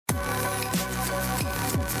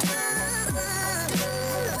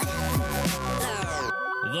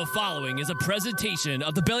The following is a presentation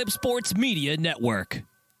of the Belly Up Sports Media Network.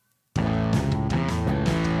 You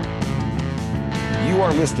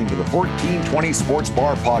are listening to the 1420 Sports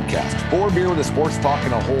Bar Podcast. 4 beer with a sports talk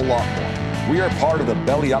and a whole lot more. We are part of the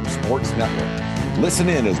Belly Up Sports Network. Listen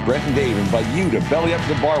in as Brent and Dave invite you to belly up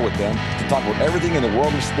to the bar with them to talk about everything in the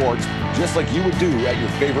world of sports, just like you would do at your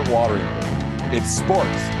favorite watering hole. It's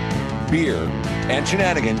sports, beer, and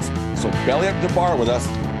shenanigans. So belly up to the bar with us,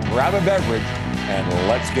 grab a beverage, and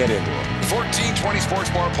let's get into it. 1420 Sports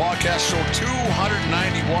Bar Podcast, show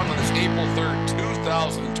 291 on this April 3rd,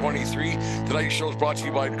 2023. Tonight's show is brought to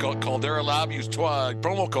you by Caldera Lab. Use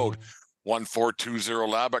promo code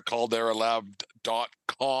 1420lab at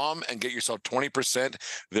calderalab.com and get yourself 20%.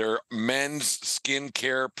 Their men's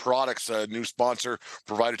skincare products, a new sponsor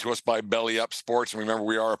provided to us by Belly Up Sports. And remember,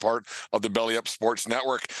 we are a part of the Belly Up Sports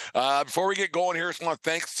Network. Before we get going here, I just want to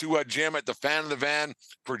thanks to Jim at the Fan of the Van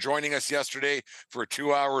for joining us yesterday for a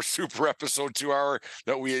 2-hour super episode, 2-hour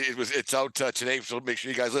that it's out today. So make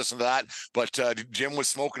sure you guys listen to that. But Jim was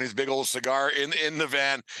smoking his big old cigar in the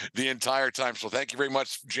van the entire time. So thank you very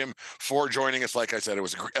much, Jim, for joining us. Like I said, it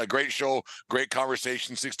was a great show, great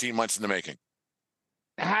conversation, 16 months in the making.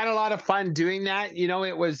 I had a lot of fun doing that. You know,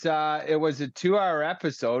 it was a 2-hour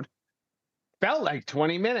episode. Felt like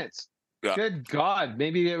 20 minutes. Yeah. Good God.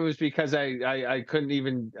 Maybe it was because I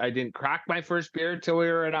didn't crack my first beer till we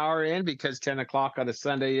were an hour in, because 10 o'clock on a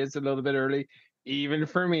Sunday is a little bit early, even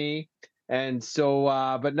for me. And so,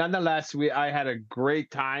 but nonetheless, I had a great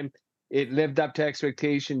time. It lived up to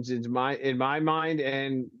expectations in my mind,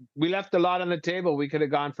 and we left a lot on the table. We could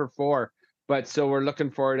have gone for 4, but so we're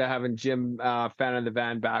looking forward to having Jim, Fan of the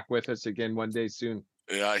Van, back with us again one day soon.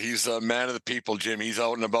 Yeah, he's a man of the people, Jim. He's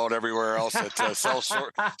out and about everywhere else at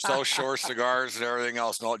South Shore Cigars and everything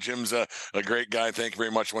else. No, Jim's a great guy. Thank you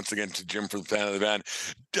very much once again to Jim for the Fan of the Van.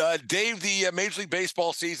 Dave, the Major League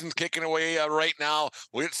Baseball season's kicking away right now.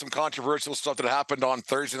 We had some controversial stuff that happened on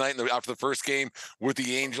Thursday night after the first game with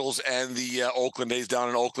the Angels and the Oakland A's down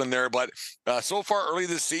in Oakland there. But so far early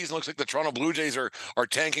this season, looks like the Toronto Blue Jays are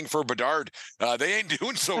tanking for Bedard. They ain't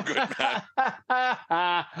doing so good, man.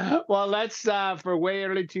 Well, let's for way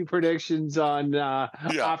early 2 predictions on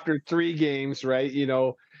after 3 games, right? You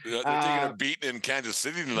know, they're taking a beating in Kansas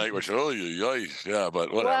City tonight, which yeah,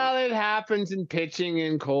 but whatever. Well, it happens in pitching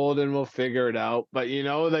and cold, and we'll figure it out. But you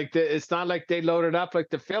know, like it's not like they loaded up like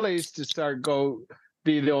the Phillies to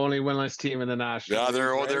be the only winless team in the National League.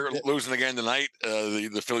 Yeah, they're losing again tonight.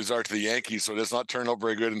 The Phillies are to the Yankees, so it's not turned out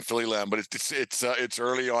very good in Philly land. But it's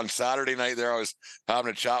early on Saturday night. There, I was having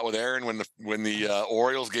a chat with Aaron when the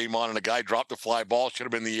Orioles game on, and a guy dropped a fly ball. Should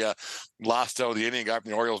have been the last out of the inning. Guy from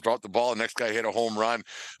the Orioles dropped the ball. The next guy hit a home run.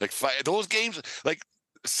 Like those games, like.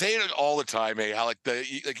 Say it all the time, how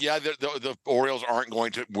the Orioles aren't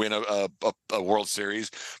going to win a World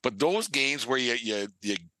Series, but those games where you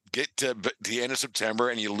get to the end of September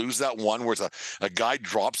and you lose that one where a guy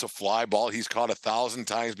drops a fly ball he's caught 1,000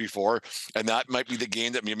 times before, and that might be the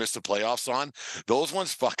game that you missed the playoffs on. Those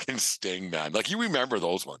ones fucking sting, man. Like, you remember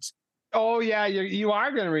those ones. Oh yeah, you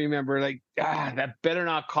are going to remember. Like, that better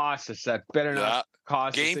not cost us. That better not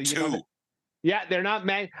cost us. Game 2. Yeah, they're not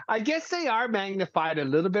I guess they are magnified a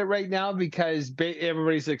little bit right now because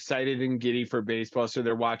everybody's excited and giddy for baseball, so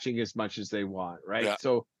they're watching as much as they want, right? Yeah.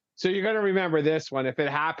 So you're going to remember this one. If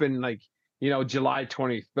it happened like, July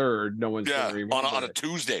 23rd, no one's going to remember on a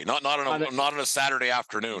Tuesday, not on a Saturday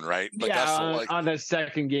afternoon, right? Like, on the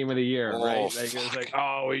second game of the year, right? Like, it was like,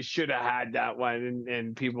 oh, we should have had that one,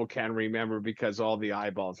 and people can remember because all the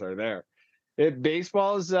eyeballs are there.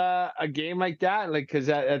 Baseball is a game like that, like, because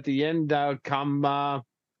at the end, come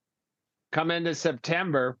into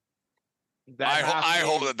September. I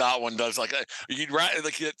hope that one does. Like, you'd rather,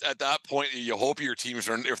 like, at that point, you hope your teams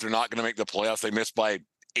are, if they're not going to make the playoffs, they miss by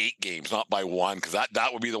 8 games, not by 1, because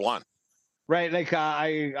that would be the one. Right. Like,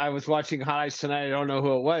 I was watching highlights tonight. I don't know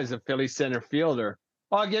who it was. A Philly center fielder.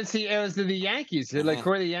 Oh, against it was the Yankees. Mm-hmm. Like,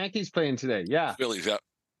 who are the Yankees playing today? Yeah. Phillies. Yeah.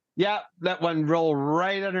 Yeah, that one rolled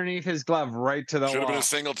right underneath his glove, right to the wall. Should have been a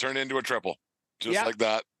single, turned into a triple, just like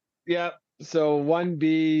that. Yeah. So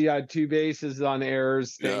 1B, 2 bases on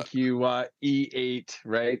errors. Thank you, E8.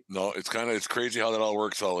 Right? No, it's crazy how that all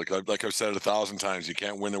works out. Like I've said it 1,000 times, you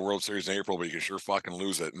can't win the World Series in April, but you can sure fucking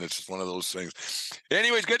lose it, and it's just one of those things.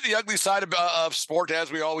 Anyways, get to the ugly side of sport,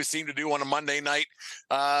 as we always seem to do on a Monday night.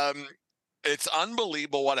 It's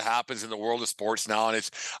unbelievable what happens in the world of sports now, and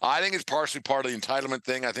I think it's partially part of the entitlement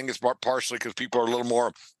thing. I think it's partially because people are a little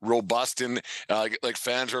more robust in, like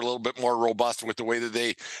fans are a little bit more robust with the way that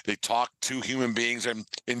they talk to human beings, and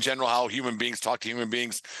in general how human beings talk to human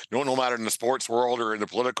beings. No matter in the sports world or in the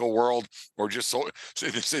political world or just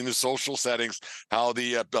in the social settings, how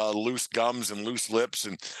the loose gums and loose lips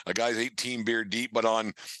and a guy's 18 beer deep. But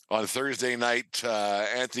on Thursday night,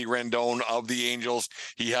 Anthony Rendon of the Angels,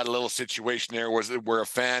 he had a little situation there where a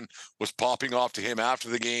fan was popping off to him after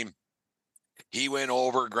the game. He went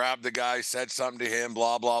over, grabbed the guy, said something to him,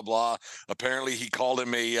 blah, blah, blah. Apparently he called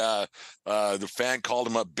him the fan called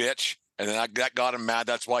him a bitch, and then that got him mad.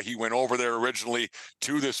 That's why he went over there originally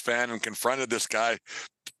to this fan and confronted this guy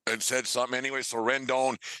and said something anyway. So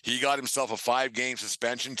Rendon, he got himself a 5-game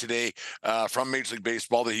suspension today from Major League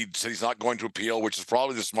Baseball that he said he's not going to appeal, which is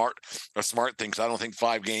probably a smart thing, because I don't think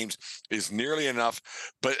 5 games is nearly enough.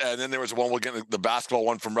 But then there was one, we'll get the basketball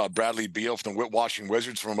one from Bradley Beal from the Washington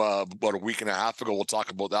Wizards from about a week and a half ago. We'll talk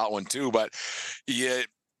about that one too. But yeah,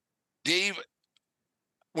 Dave,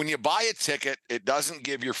 when you buy a ticket, it doesn't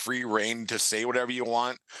give you free reign to say whatever you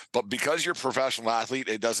want. But because you're a professional athlete,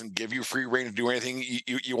 it doesn't give you free reign to do anything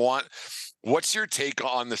you want. What's your take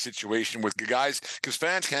on the situation with the guys? Because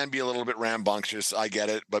fans can be a little bit rambunctious. I get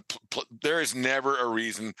it. But there is never a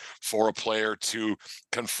reason for a player to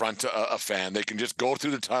confront a fan. They can just go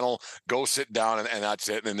through the tunnel, go sit down, and that's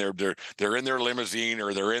it. And they're in their limousine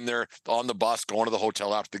or they're in there on the bus going to the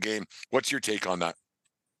hotel after the game. What's your take on that?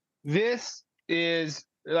 This is...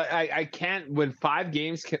 I can't. When 5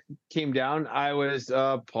 games came down, I was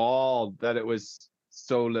appalled that it was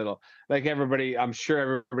so little. Like everybody, I'm sure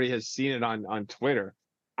everybody has seen it on Twitter.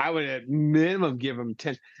 I would at minimum give him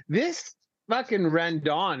 10. This fucking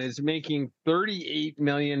Rendon is making $38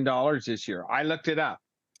 million this year. I looked it up.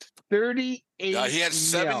 38. Yeah, he had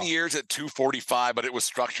 7 years at 245, but it was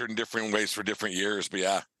structured in different ways for different years. But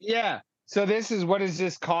yeah. Yeah. So this is, what does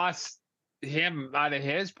this cost him out of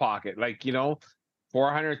his pocket? Like,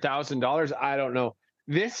 $400,000. I don't know.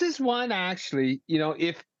 This is one, actually,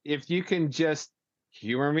 if you can just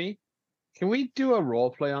humor me, can we do a role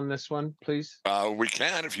play on this one, please? We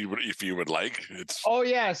can, if you would like. Oh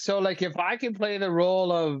yeah. So like, if I can play the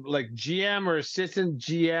role of like GM or assistant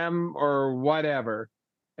GM or whatever,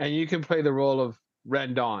 and you can play the role of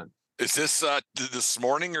Rendon. Is this this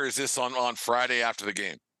morning, or is this on Friday after the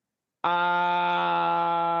game?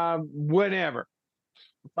 Whenever.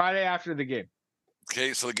 Friday after the game.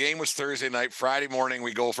 Okay, so the game was Thursday night. Friday morning,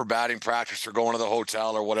 we go for batting practice or going to the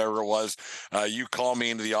hotel or whatever it was. You call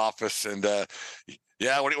me into the office, and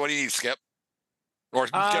yeah, what do you need, Skip? Or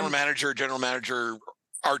general manager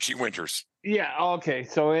Archie Winters. Yeah. Okay.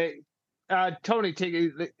 So, Tony,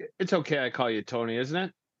 it's okay. I call you Tony, isn't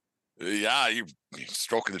it? Yeah, you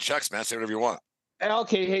stroking the checks, man. Say whatever you want.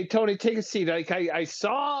 Okay. Hey, Tony, take a seat. Like I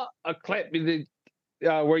saw a clip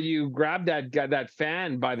where you grabbed that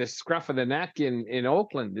fan by the scruff of the neck in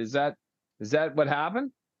Oakland. Is that what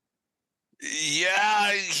happened?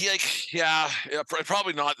 Yeah,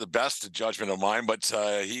 probably not the best judgment of mine, but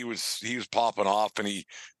he was popping off, and we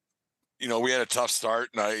had a tough start,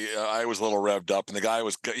 and I was a little revved up, and the guy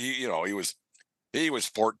was he was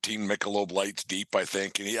 14 Michelob Lights deep, I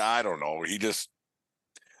think, and I don't know,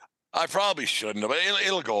 I probably shouldn't have, but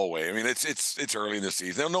it'll go away. I mean, it's early in the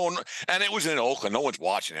season. No one, and it was in Oakland. No one's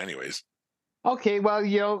watching, anyways. Okay, well,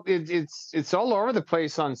 it's all over the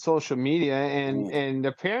place on social media, and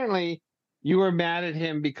apparently you were mad at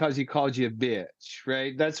him because he called you a bitch,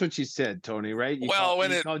 right? That's what you said, Tony, right? He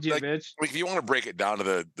called you a bitch. Like, if you want to break it down to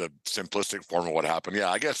the simplistic form of what happened, yeah,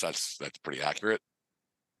 I guess that's pretty accurate.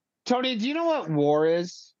 Tony, do you know what war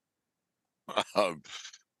is?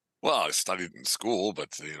 Well, I studied in school, but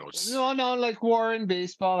No, like war in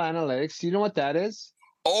baseball analytics. Do you know what that is?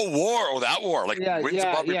 Oh, war! Oh, that war, like wins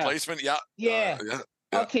above replacement. Yeah. Yeah.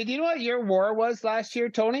 Okay. Do you know what your war was last year,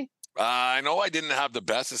 Tony? I know I didn't have the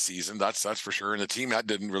best of season. That's for sure, and the team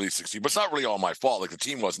didn't really succeed. But it's not really all my fault. Like, the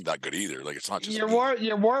team wasn't that good either. Like, it's not just your war.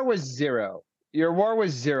 Your war was zero. Your war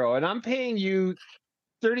was zero, and I'm paying you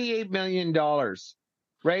 $38 million,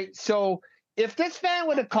 right? So if this fan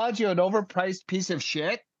would have called you an overpriced piece of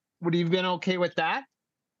shit, would you have been okay with that?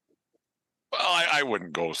 Well, I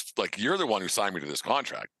wouldn't go. Like, you're the one who signed me to this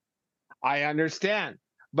contract. I understand.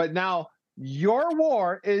 But now your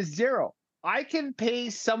war is zero. I can pay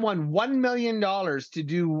someone $1 million to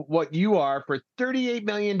do what you are for $38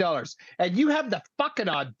 million. And you have the fucking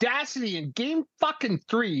audacity in game fucking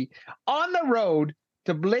 3 on the road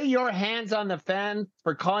to lay your hands on the fan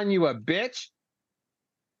for calling you a bitch.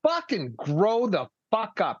 Fucking grow the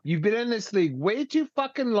fuck up. You've been in this league way too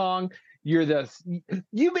fucking long.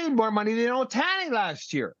 you made more money than Ohtani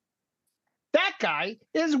last year. That guy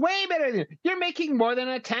is way better than you. You're making more than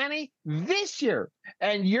Ohtani this year.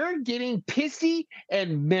 And you're getting pissy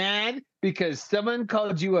and mad because someone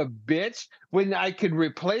called you a bitch when I could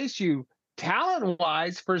replace you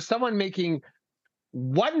talent-wise for someone making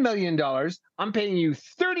 $1 million. I'm paying you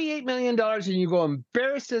 $38 million and you go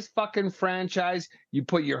embarrass this fucking franchise. You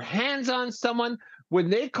put your hands on someone. When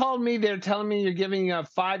they called me, they're telling me you're giving a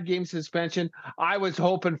 5-game suspension. I was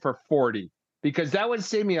hoping for 40 because that would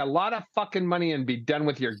save me a lot of fucking money and be done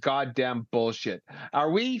with your goddamn bullshit.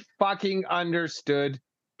 Are we fucking understood?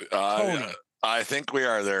 Tony? I think we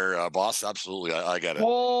are there, boss. Absolutely. I get it.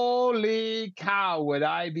 Holy cow, would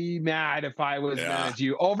I be mad if I was mad at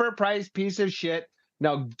you. Overpriced piece of shit.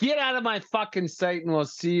 Now get out of my fucking site and we'll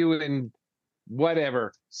see you in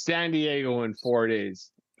whatever, San Diego in 4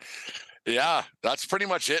 days. Yeah, that's pretty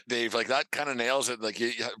much it, Dave. Like that kind of nails it. Like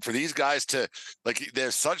for these guys to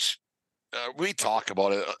there's such. We talk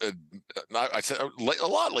about it. I said a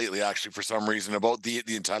lot lately, actually, for some reason, about the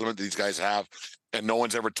entitlement these guys have, and no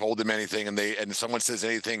one's ever told them anything. And someone says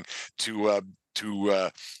anything to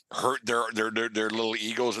hurt their little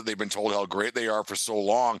egos that they've been told how great they are for so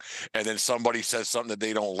long, and then somebody says something that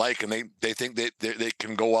they don't like, and they think they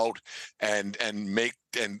can go out and make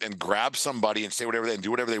and grab somebody and say whatever and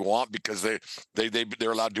do whatever they want because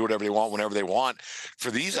they're allowed to do whatever they want whenever they want.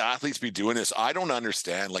 For these athletes to be doing this, I don't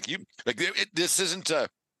understand. This isn't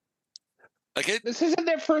this isn't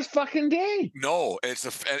their first fucking day. No, it's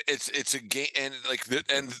a game, and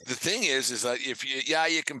the thing is that if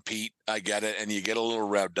you compete, I get it, and you get a little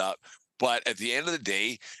revved up, but at the end of the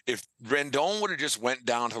day, if Rendon would have just went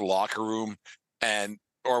down to the locker room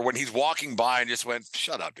or when he's walking by and just went,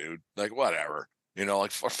 "Shut up, dude," like whatever,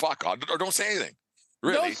 fuck off, or don't say anything.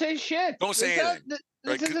 Really, don't say shit. Don't say anything.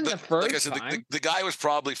 This isn't the first like I said, time. The guy was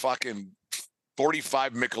probably fucking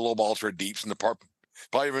 45 Michelob Ultra Deeps in the park.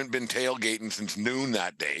 Probably haven't been tailgating since noon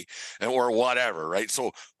that day, or whatever, right?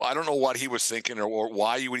 So I don't know what he was thinking, or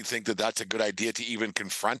why you would think that that's a good idea to even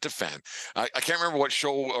confront a fan. I can't remember what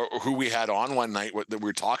show or who we had on one night that we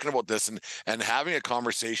were talking about this, and having a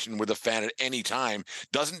conversation with a fan at any time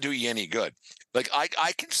doesn't do you any good. Like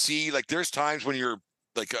I can see, like, there's times when you're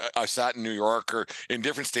like I sat in New York or in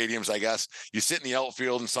different stadiums, I guess. You sit in the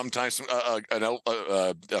outfield and sometimes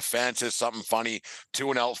a fan says something funny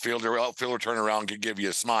to an outfielder turn around and give you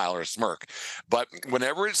a smile or a smirk. But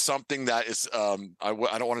whenever it's something that is, I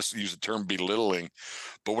don't want to use the term belittling,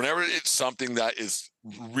 but whenever it's something that is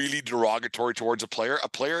really derogatory towards a player,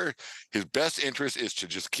 his best interest is to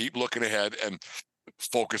just keep looking ahead and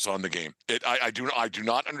focus on the game. I do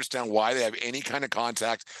not understand why they have any kind of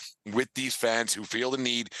contact with these fans who feel the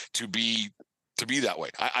need to be that way.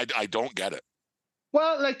 I don't get it.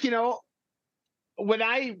 Well, when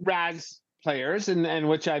I razz players, and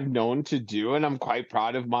which I've known to do, and I'm quite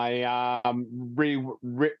proud of my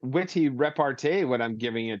witty repartee when I'm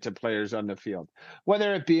giving it to players on the field,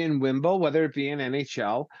 whether it be in Wimble, whether it be in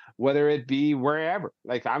NHL, whether it be wherever.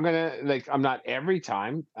 I'm not every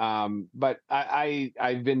time, but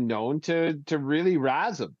I've been known to really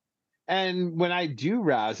razz them. And when I do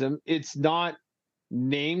razz them, it's not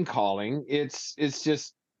name calling. It's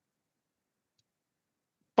just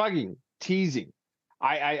bugging, teasing.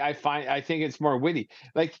 I think it's more witty.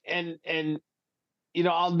 I'll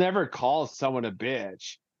never call someone a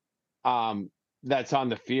bitch that's on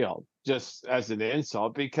the field just as an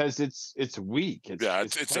insult because it's weak. It's not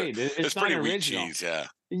pretty original. Weak cheese, yeah.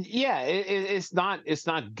 Yeah, it's not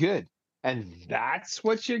good. And that's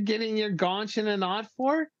what you're getting your gaunch in a knot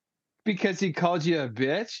for? Because he called you a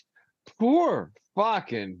bitch? Poor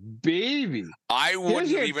fucking baby. I wouldn't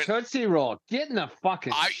Here's your even Tootsie Roll. Get in the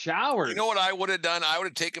fucking shower. You know what I would have done? I would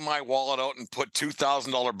have taken my wallet out and put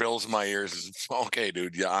 $2,000 bills in my ears. Okay,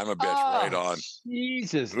 dude. Yeah, I'm a bitch. Right on.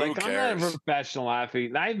 Jesus. Who cares? I'm not a professional athlete.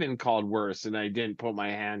 And I've been called worse and I didn't put my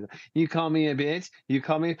hand. You call me a bitch? You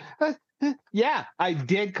call me yeah, I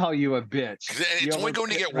did call you a bitch. It's only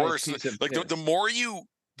going to get worse. The more you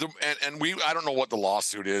I don't know what the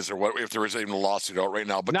lawsuit is or what if there is even a lawsuit out right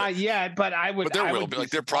now, but not yet. But I would. But there will be.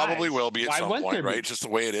 There probably will be at some point, right? It's just the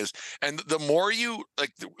way it is. And the more you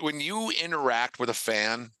when you interact with a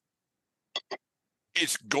fan,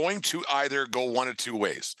 it's going to either go one of two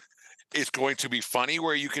ways. It's going to be funny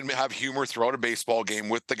where you can have humor throughout a baseball game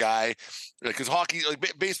with the guy, because hockey,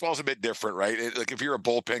 baseball's a bit different, right? If you're a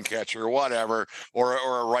bullpen catcher or whatever, or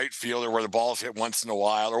a right fielder where the ball's hit once in a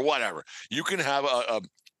while or whatever, you can have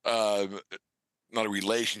not a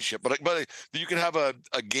relationship, but you can have a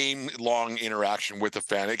game-long interaction with a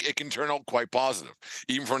fan. It can turn out quite positive,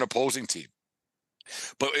 even for an opposing team.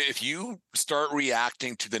 But if you start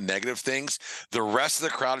reacting to the negative things, the rest of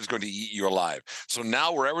the crowd is going to eat you alive. So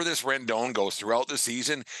now wherever this Rendon goes throughout the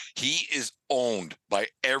season, he is owned by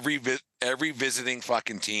every visiting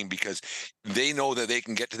fucking team because they know that they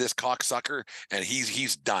can get to this cocksucker and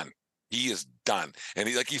he's done. He is done. And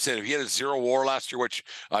he, like you said, if he had a 0 WAR last year, which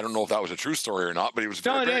I don't know if that was a true story or not, but it was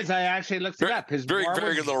no, it is. I actually looked it up. His very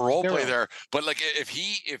good little role play 0. there. But like if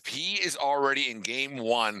he is already in game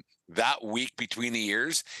 1 that week between the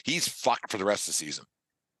years, he's fucked for the rest of the season.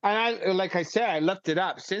 And like I said, I looked it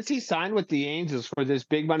up. Since he signed with the Angels for this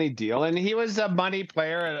big money deal, and he was a money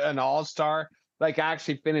player, an all-star, like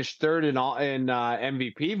actually finished third in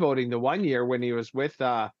MVP voting the one year when he was with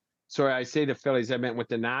sorry, I say the Phillies, I meant with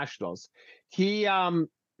the Nationals. He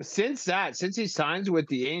since he signs with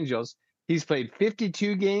the Angels, he's played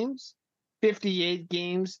 52 games, 58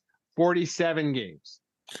 games, 47 games.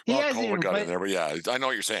 He hasn't even got played, in there, but yeah, I know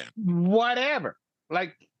what you're saying. Whatever.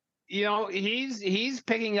 Like, he's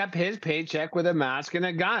picking up his paycheck with a mask and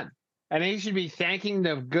a gun. And he should be thanking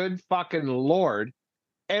the good fucking Lord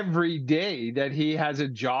every day that he has a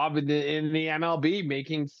job in the MLB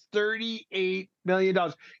making $38 million.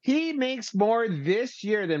 He makes more this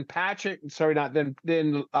year than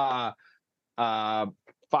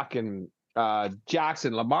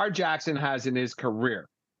Lamar Jackson has in his career.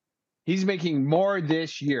 He's making more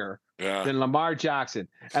this year than Lamar Jackson.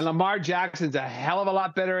 And Lamar Jackson's a hell of a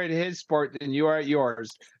lot better at his sport than you are at yours.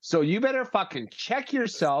 So you better fucking check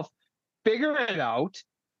yourself, figure it out,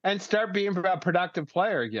 and start being a productive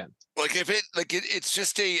player again. Like it's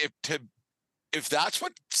just if that's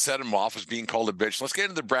what set him off as being called a bitch. Let's get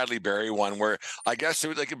into the Bradley Berry one, where I guess it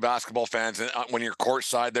was like basketball fans, and when you're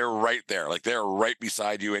courtside, they're right there, like they're right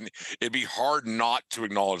beside you, and it'd be hard not to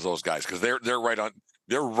acknowledge those guys because they're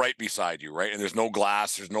right beside you, right? And there's no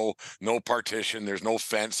glass, there's no partition, there's no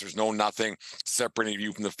fence, there's no nothing separating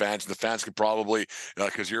you from the fans. And the fans could probably,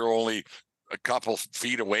 because you're only a couple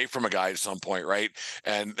feet away from a guy at some point, right?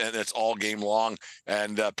 And it's all game long.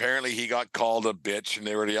 And apparently he got called a bitch, and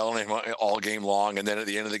they were yelling at him all game long. And then at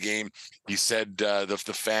the end of the game, he said the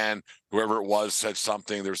fan, whoever it was, said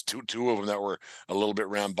something. There's two of them that were a little bit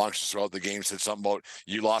rambunctious throughout the game. Said something about,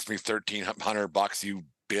 you lost me $1,300, you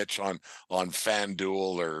bitch, on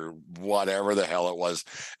FanDuel or whatever the hell it was,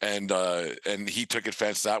 and he took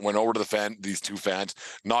offense to that, went over to these two fans,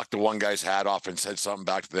 knocked the one guy's hat off and said something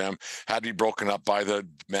back to them, had to be broken up by the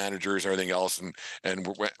managers and everything else, and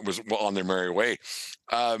was on their merry way.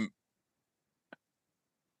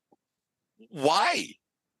 Why?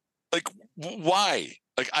 Why?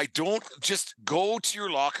 Like, I don't just go to your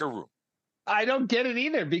locker room. I don't get it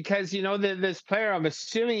either, because this player, I'm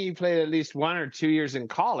assuming he played at least 1 or 2 years in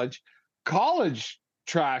college. College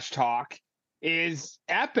trash talk is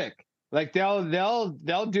epic. Like they'll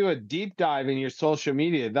do a deep dive in your social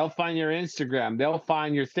media. They'll find your Instagram. They'll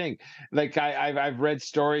find your thing. Like I've read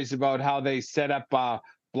stories about how they set up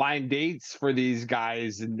blind dates for these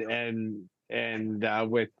guys and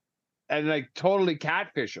like totally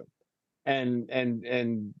catfish them. And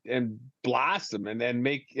blast them and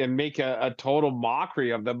make a total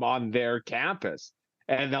mockery of them on their campus,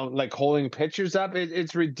 and they'll like holding pictures up.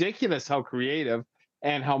 It's ridiculous how creative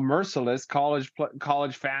and how merciless college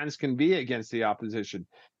fans can be against the opposition.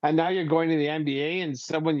 And now you're going to the NBA and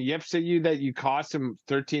someone yips at you that you cost him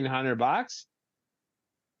 $1,300.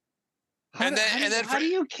 How do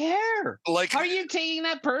you care? Like, how are you taking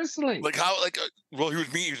that personally? Like how? Well,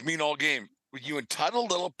 he was mean all game. You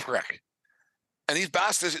entitled little prick. And these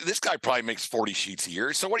bastards, this guy probably makes 40 sheets a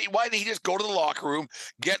year. So why didn't he just go to the locker room,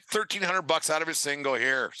 get $1,300 out of his thing, go,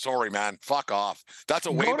 here, sorry, man, fuck off. That's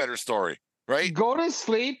a way better story, right? Go to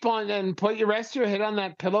sleep and put your rest of your head on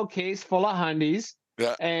that pillowcase full of hundies,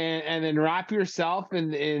 and then wrap yourself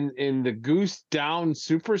in the goose down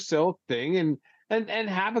super silk thing and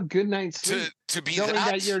have a good night's sleep. To be knowing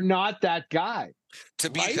that you're not that guy. To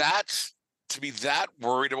be that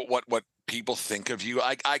worried about what people think of you.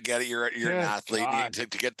 I get it. You're an athlete. To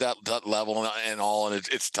get that level and all, and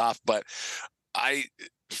it's tough. But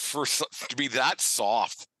to be that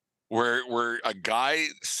soft, where a guy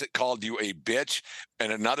called you a bitch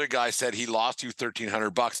and another guy said he lost you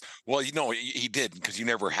 $1,300. Well, he didn't, because you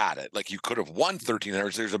never had it. Like, you could have won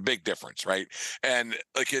 $1,300. There's a big difference, right? And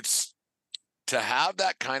like, it's to have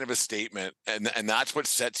that kind of a statement, and that's what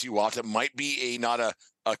sets you off. It might be not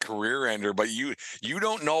a career ender, but you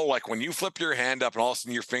don't know, like when you flip your hand up and all of a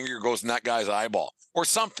sudden your finger goes in that guy's eyeball or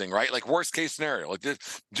something, right? Like, worst case scenario, like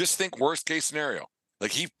just think worst case scenario.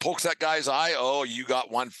 Like, he pokes that guy's eye. Oh, you got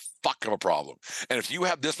one fuck of a problem. And if you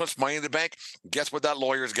have this much money in the bank, guess what that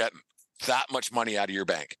lawyer's getting? That much money out of your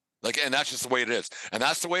bank. Like, and that's just the way it is, and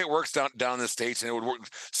that's the way it works down in the States, and it would work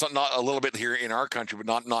not a little bit here in our country,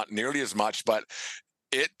 but not nearly as much. But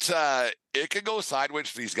it could go sideways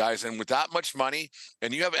for these guys, and with that much money,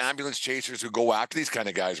 and you have ambulance chasers who go after these kind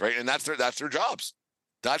of guys, right? And that's their jobs.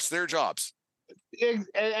 That's their jobs.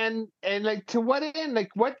 And like, to what end?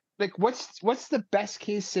 What's the best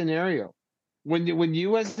case scenario when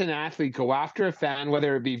you as an athlete go after a fan,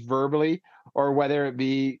 whether it be verbally or whether it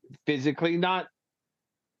be physically, not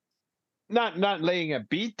laying a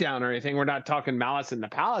beat down or anything. We're not talking Malice in the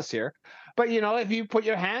Palace here, but if you put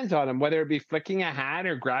your hands on them, whether it be flicking a hat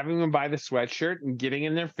or grabbing them by the sweatshirt and getting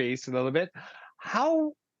in their face a little bit,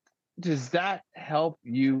 how does that help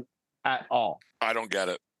you at all? I don't get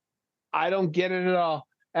it. I don't get it at all.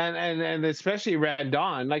 And especially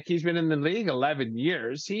Rendon, like, he's been in the league 11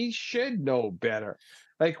 years. He should know better.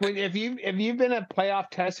 Like, if you've been a playoff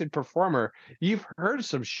tested performer, you've heard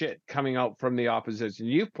some shit coming out from the opposition.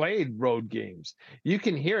 You've played road games. You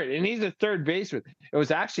can hear it. And he's a third baseman. It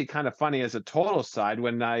was actually kind of funny as a total side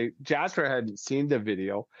when Jasper hadn't seen the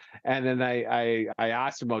video, and then I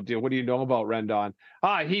asked him about, what do you know about Rendon?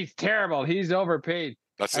 He's terrible. He's overpaid.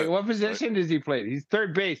 That's it. What position does he play? He's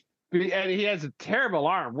third base. And he has a terrible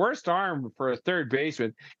arm, worst arm for a third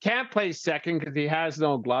baseman. Can't play second because he has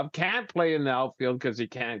no glove. Can't play in the outfield because he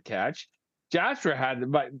can't catch. Jasper had,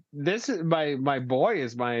 but this is my boy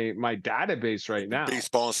is my database right now.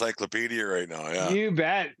 Baseball encyclopedia right now, yeah. You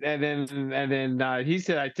bet. And then he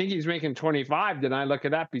said, I think he's making 25. Then I look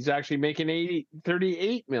it up. He's actually making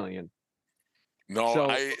 38 million. No,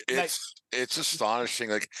 so, it's astonishing.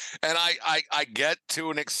 Like, and I get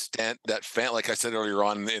to an extent that like I said earlier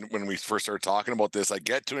on when we first started talking about this, I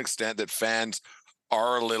get to an extent that fans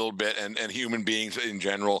are a little bit, and human beings in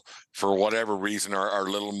general, for whatever reason, are a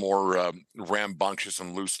little more rambunctious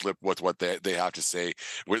and loose-lipped with what they have to say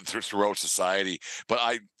throughout society. But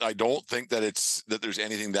I don't think that there's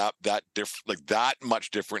anything that different, like that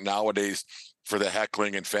much different nowadays for the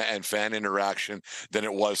heckling and fan interaction than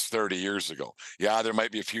it was 30 years ago. Yeah, there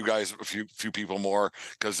might be a few guys, a few people more,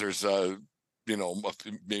 because there's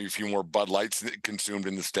maybe a few more Bud Lights consumed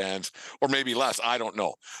in the stands, or maybe less. I don't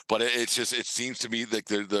know, but it seems to be like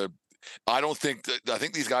I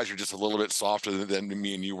think these guys are just a little bit softer than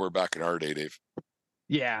me and you were back in our day, Dave.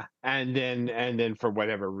 Yeah, and then for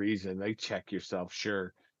whatever reason, like, check yourself.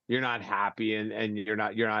 Sure, you're not happy and you're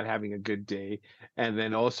not having a good day. And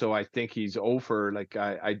then also, I think he's over, like,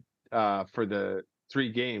 for the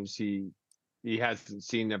 3 games he hasn't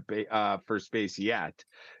seen the first base yet,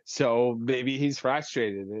 so maybe he's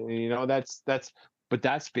frustrated. And but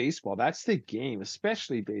that's baseball. That's the game,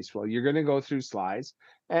 especially baseball. You're going to go through slides,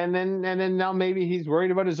 and then now maybe he's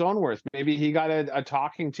worried about his own worth. Maybe he got a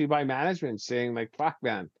talking to by management saying, like, fuck,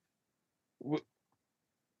 man,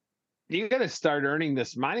 you got to start earning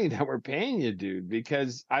this money that we're paying you, dude,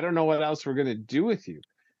 because I don't know what else we're going to do with you.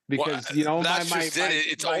 Because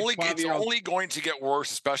it's only going to get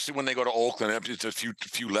worse, especially when they go to Oakland. It's a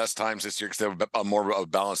few less times this year because they have a more of a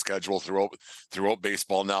balanced schedule throughout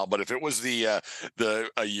baseball now. But if it was a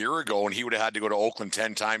year ago and he would have had to go to Oakland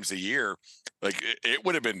 10 times a year, like, it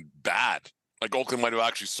would have been bad. Like, Oakland might have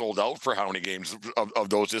actually sold out for how many games of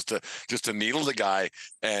those just to needle the guy.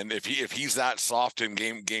 And if he's that soft in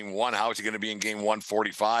game 1, how is he going to be in game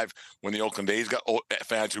 145 when the Oakland A's got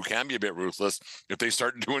fans who can be a bit ruthless? If they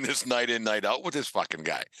start doing this night in, night out with this fucking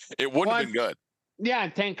guy, it wouldn't have been good. Yeah,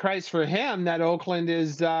 thank Christ for him that Oakland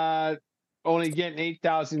is only getting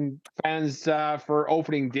 8,000 fans for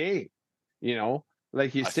opening day.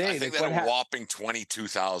 Like you say, I think that a whopping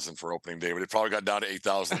 22,000 for opening day, but it probably got down to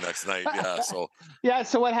 8,000 next night. Yeah. So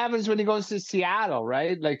So what happens when he goes to Seattle,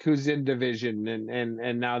 right? Like, who's in division,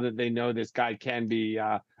 and now that they know this guy can be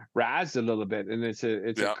razzed a little bit, and it's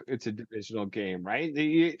a divisional game, right?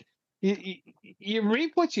 You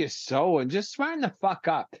reap what you sow, and just smarten the fuck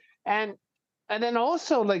up, and then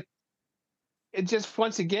also, like, it just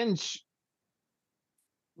once again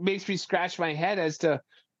makes me scratch my head as to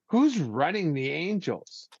who's running the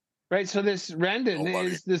Angels, right? So this Rendon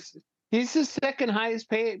he's the second highest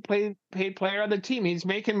paid player on the team. He's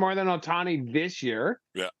making more than Ohtani this year.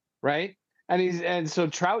 Yeah. Right. And so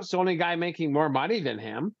Trout's the only guy making more money than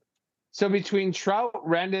him. So between Trout,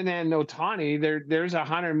 Rendon, and Ohtani, there's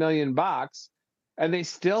 $100 million, and they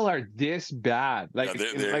still are this bad. Like,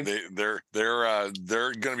 they're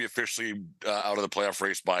going to be officially out of the playoff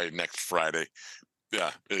race by next Friday.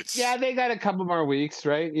 Yeah, they got a couple more weeks,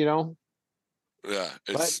 right? Yeah,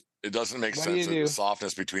 it doesn't make sense. The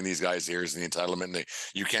softness between these guys' ears and the entitlement.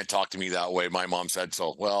 You can't talk to me that way. My mom said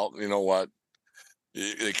so. Well, you know what?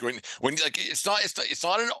 Like when like it's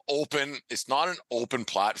not an open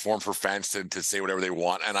platform for fans to say whatever they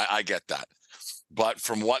want, and I get that. But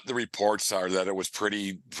from what the reports are, that it was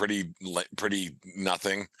pretty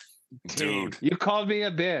nothing, dude. You called me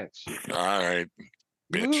a bitch. All right,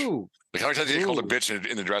 bitch. Ooh. Like how many times did you call a bitch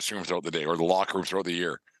in the dressing room throughout the day or the locker room throughout the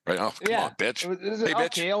year? Right? Oh, come on, bitch. Hey,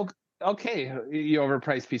 bitch. Okay, you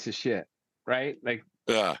overpriced piece of shit, right? Like,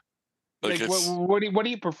 yeah. Like what do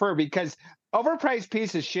you prefer? Because overpriced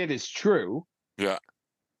piece of shit is true. Yeah.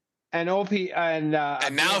 And now he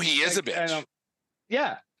is a bitch.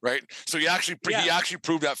 Yeah. Right. So he actually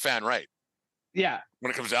proved that fan right. Yeah.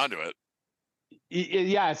 When it comes down to it.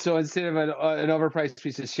 Yeah. So instead of an overpriced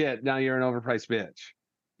piece of shit, now you're an overpriced bitch.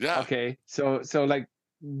 Yeah. Okay. So like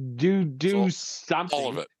do something. All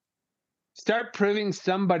of it. Start proving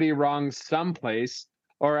somebody wrong someplace,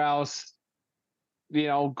 or else,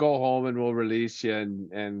 go home and we'll release you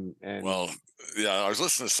and. Well, yeah, I was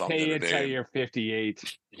listening to something the other day. Until you're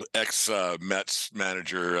 58. Ex Mets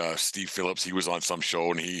manager Steve Phillips, he was on some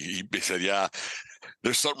show and he said, yeah,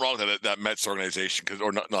 there's something wrong with that Mets organization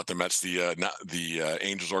or not the Mets, the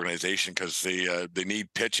Angels organization, because they need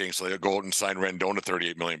pitching, so they go out and sign Rendon to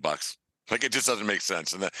 $38 million. Like, it just doesn't make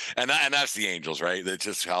sense, and that's the Angels, right? That's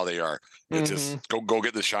just how they are. It's just go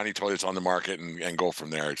get the shiny toys on the market and go from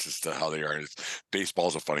there. It's just how they are.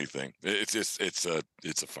 Baseball's a funny thing. It's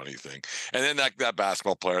a funny thing. And then that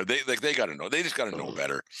basketball player, they got to know. They just got to know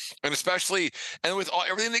better. And especially with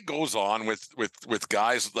everything that goes on with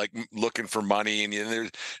guys like looking for money, and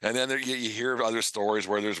then you hear other stories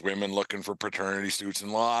where there's women looking for paternity suits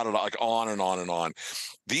and a lot of like on and on and on.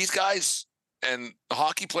 These guys. And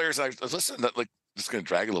hockey players, I was listening to, like, it's going to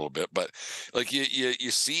drag a little bit, but like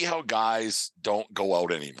you see how guys don't go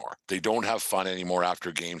out anymore. They don't have fun anymore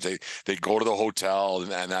after games. They go to the hotel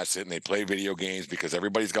and that's it. And they play video games because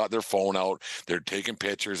everybody's got their phone out. They're taking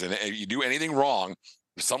pictures, and if you do anything wrong,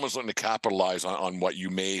 someone's looking to capitalize on what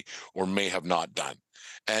you may or may have not done.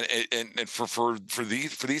 And for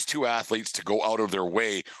these two athletes to go out of their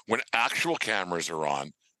way when actual cameras are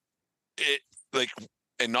on, it like.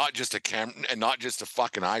 And not just a camera, and not just a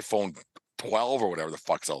fucking iPhone 12 or whatever the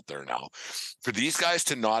fuck's out there now. For these guys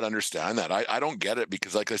to not understand that, I don't get it,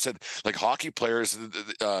 because like I said, like hockey players,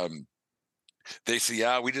 they say,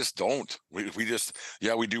 yeah, we just don't. We just,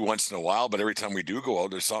 yeah, we do once in a while, but every time we do go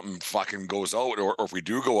out, there's something fucking goes out. Or if we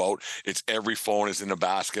do go out, it's every phone is in a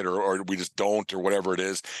basket, or we just don't, or whatever it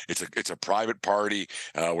is. It's a private party.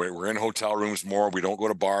 We're in hotel rooms more. We don't go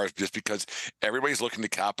to bars, just because everybody's looking to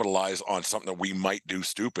capitalize on something that we might do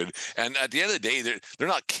stupid. And at the end of the day, they're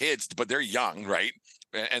not kids, but they're young, right?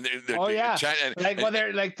 And they're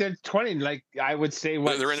 20. Like, I would say,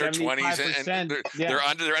 they're in their 20s, and they're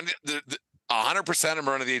under 100% of them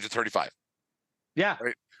are under the age of 35. Yeah.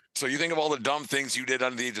 Right. So you think of all the dumb things you did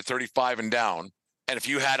under the age of 35 and down, and if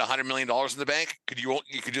you had $100 million in the bank,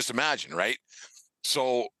 you could just imagine, right?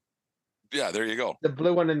 So, yeah, there you go. The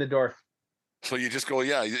blue one in the door. So you just go,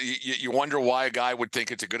 yeah. You wonder why a guy would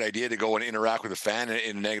think it's a good idea to go and interact with a fan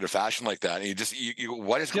in a negative fashion like that. And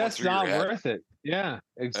what is going through your head? Just not worth it. Yeah,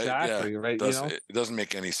 exactly. Right. It doesn't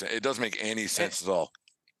make any sense. It doesn't make any sense at all.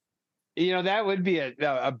 That would be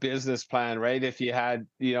a business plan, right? If you had,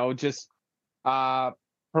 just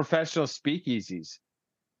professional speakeasies,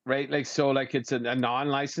 right? Like, so like it's a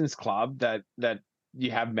non-licensed club that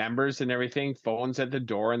you have members and everything, phones at the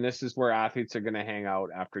door, and this is where athletes are going to hang out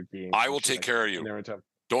after games. I will take care of you.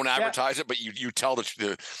 Don't advertise it, but you tell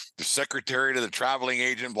the secretary to the traveling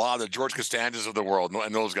agent, the George Costanzas of the world,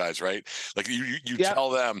 and those guys, right? Like you tell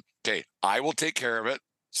them, okay, I will take care of it.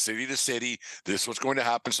 City to city, this is what's going to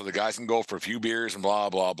happen, so the guys can go for a few beers and blah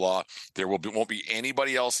blah blah. There won't be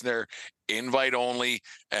anybody else in there. Invite only,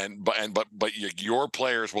 but your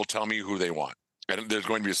players will tell me who they want, and there's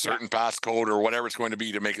going to be a certain passcode or whatever it's going to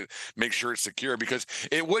be to make sure it's secure, because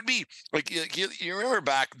it would be like you remember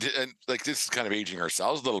back, and like this is kind of aging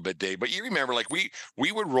ourselves a little bit, Dave, but you remember like we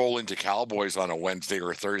would roll into Cowboys on a Wednesday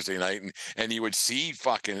or a Thursday night, and you would see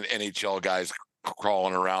fucking NHL guys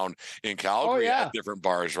crawling around in Calgary at different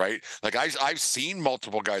bars, right? Like I've seen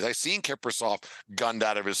multiple guys. I've seen Kiprasov gunned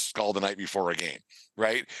out of his skull the night before a game,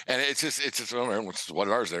 right? And it's just what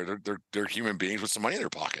ours. They're human beings with some money in their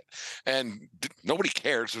pocket, and nobody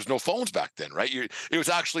cares. There's no phones back then, right? It was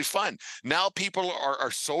actually fun. Now people are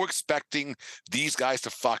so expecting these guys to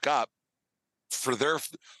fuck up for their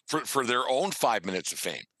own 5 minutes of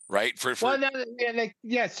fame. Right. So if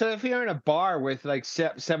you're in a bar with like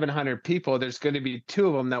 700 people, there's going to be two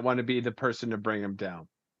of them that want to be the person to bring them down.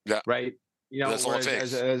 Yeah. Right. That's all it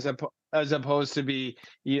takes. As opposed to be,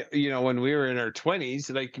 when we were in our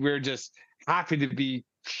 20s, like we were just happy to be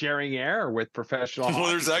sharing air with professional Well,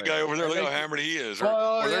 there's that hockey guy players, over there. right? Look Like, how hammered he is.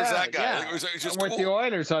 well, Or there's yeah, that guy. yeah. Like, it's just With the cool.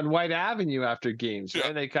 Oilers on White Avenue after games,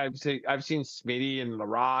 Yeah. right? Like I've seen Smitty and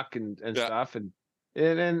LaRock and Yeah. stuff, and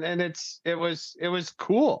it was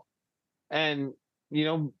cool. And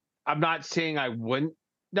I'm not saying I wouldn't.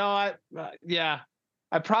 No,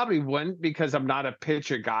 I probably wouldn't, because I'm not a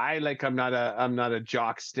pitcher guy. Like I'm not a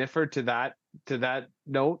jock sniffer to that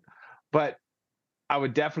note, but I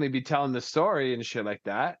would definitely be telling the story and shit like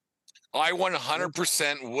that. I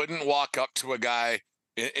 100% wouldn't walk up to a guy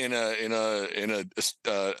in a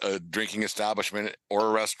drinking establishment or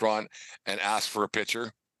a restaurant and ask for a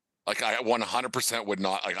picture. Like I 100% would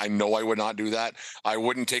not. Like I know I would not do that. I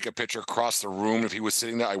wouldn't take a picture across the room if he was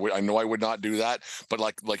sitting there. I know I would not do that. But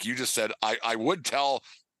like you just said, I would tell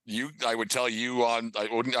you. I would tell you on. I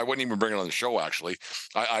wouldn't even bring it on the show. Actually,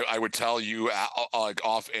 I would tell you like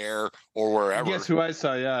off air or wherever. Guess who I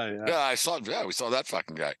saw? Yeah. Yeah, I saw. Yeah, we saw that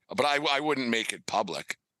fucking guy. But I wouldn't make it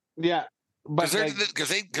public. Yeah, but because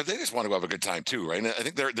they just want to have a good time too, right? And I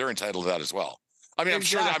think they're entitled to that as well. I mean,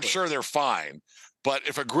 Exactly. I'm sure they're fine. But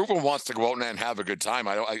if a group of them wants to go out and have a good time,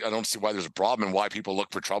 I don't see why there's a problem and why people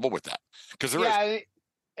look for trouble with that. Because there is.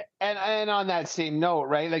 And on that same note,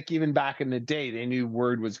 right? Like even back in the day, they knew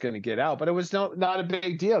word was going to get out, but it was not a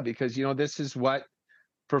big deal, because this is what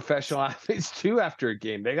professional athletes do after a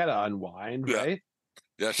game. They got to unwind, right?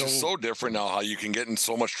 Yeah, it's just so different now how you can get in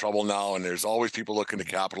so much trouble now, and there's always people looking to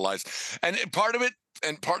capitalize. And part of it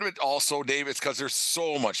also, Dave, it's because there's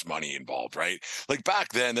so much money involved, right? Like back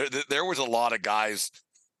then, there was a lot of guys.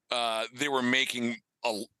 They were making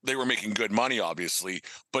good money, obviously,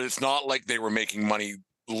 but it's not like they were making money,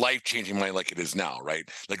 life-changing money like it is now, right?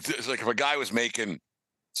 Like if a guy was making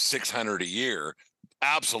 $600 a year,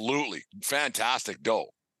 absolutely fantastic dough,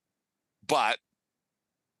 but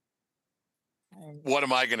what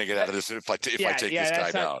am I going to get out of this if I take this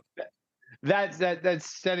guy down? That's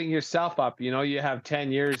setting yourself up. You have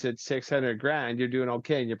 10 years at $600,000, you're doing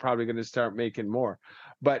okay, and you're probably going to start making more.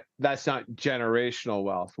 But that's not generational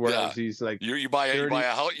wealth. Whereas he's like, you buy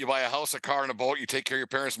a house, a car, and a boat. You take care of your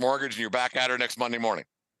parents' mortgage, and you're back at her next Monday morning.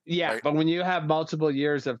 Yeah, right? But when you have multiple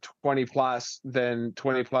years of 20 plus, then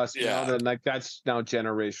then like that's now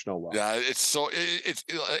generational wealth. Yeah, it's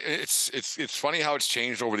funny how it's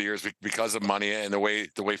changed over the years because of money and the way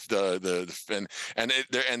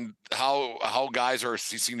and how guys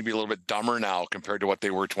seem to be a little bit dumber now compared to what they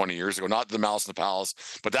were 20 years ago. Not the Malice in the Palace,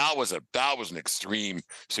 but that was an extreme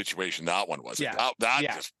situation. That one was. Yeah.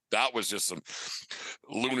 That was just some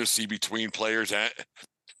lunacy between players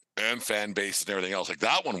and fan base and everything else. Like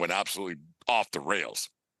that one went absolutely off the rails.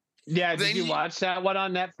 Yeah, did you watch that one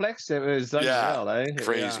on Netflix? It was unreal,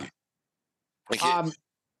 crazy. Yeah.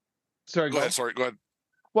 Sorry, go ahead. Sorry, go ahead.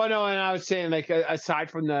 Well, no, and I was saying, like,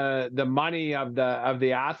 aside from the money of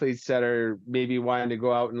the athletes that are maybe wanting to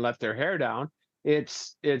go out and let their hair down,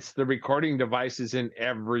 it's the recording devices in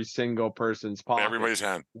every single person's pocket. Everybody's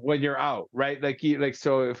hand. When you're out, right?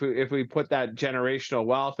 So if we put that generational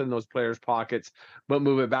wealth in those players' pockets, but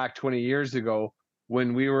move it back 20 years ago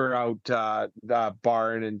when we were out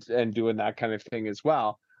barring and doing that kind of thing as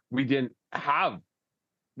well, we didn't have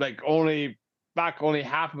only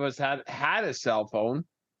half of us had a cell phone.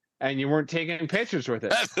 And you weren't taking pictures with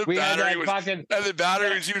it. And the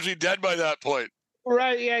battery was usually dead by that point.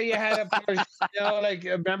 Right, yeah, you had to push,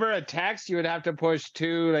 remember a text, you would have to push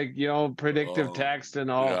 2, predictive text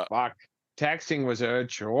and fuck. Texting was a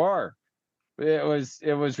chore. It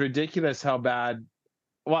was ridiculous how bad.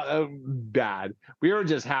 Well, bad. We were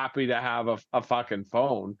just happy to have a fucking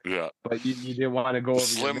phone. Yeah. But you didn't want to go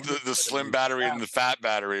over the slim battery and the fat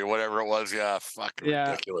battery or whatever it was. Yeah, fucking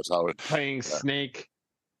ridiculous how it playing Snake.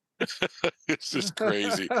 It's just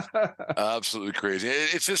crazy. Absolutely crazy.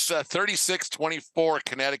 It's just 36-24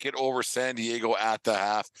 Connecticut over San Diego at the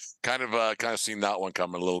half. Kind of seen that one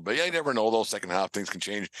coming a little bit. Yeah, you never know though. Second half things can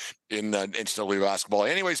change in NCAA basketball.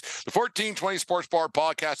 Anyways, the 1420 Sports Bar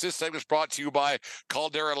podcast. This segment is brought to you by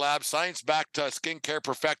Caldera Lab. Science-backed skincare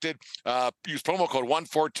perfected. Use promo code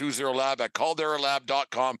 1420lab at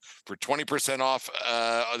calderalab.com for 20% off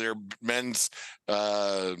their men's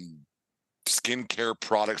skincare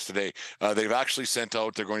products today. They've actually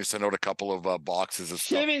they're going to send out a couple of boxes of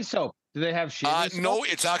shaving soap. Do they have shaving soap? No,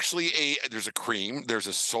 it's actually there's a cream, there's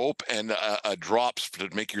a soap, and a drops to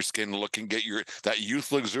make your skin look and get that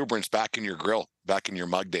youthful exuberance back in your grill, back in your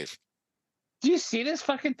mug, Dave. Do you see this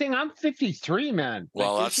fucking thing? I'm 53, man.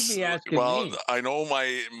 Well, like, you should be asking me. I know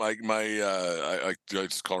I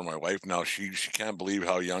just call her my wife now. She can't believe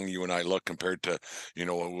how young you and I look compared to,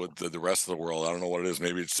 with the rest of the world. I don't know what it is.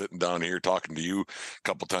 Maybe it's sitting down here talking to you a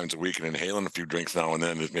couple times a week and inhaling a few drinks now and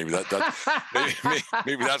then. Maybe that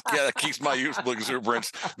keeps my youthful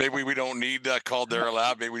exuberance. Maybe we don't need Caldera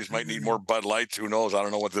Lab. Maybe we just might need more Bud Lights. Who knows? I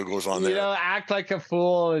don't know what goes on there. Act like a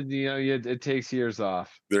fool, and it takes years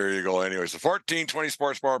off. There you go. Anyways, the 1420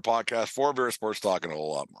 Sports Bar Podcast, 4 beer sports talk, and a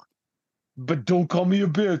whole lot more. But don't call me a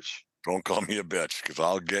bitch. Don't call me a bitch, because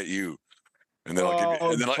I'll get you. And then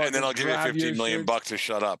I'll give you $15 million to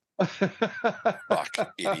shut up.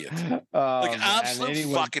 Fuck idiot.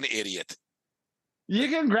 Absolute fucking idiot. You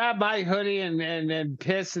can grab my hoodie and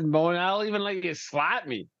piss and moan. I'll even let you slap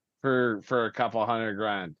me for a couple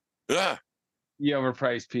 $100,000. Yeah. You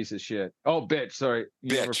overpriced piece of shit. Oh, bitch. Sorry.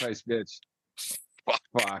 You overpriced bitch.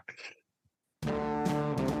 Fuck.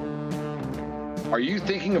 Are you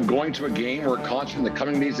thinking of going to a game or a concert in the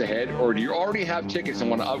coming days ahead, or do you already have tickets and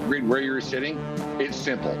want to upgrade where you're sitting? It's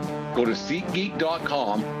simple. Go to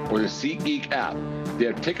SeatGeek.com or the SeatGeek app. They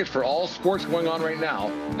have tickets for all sports going on right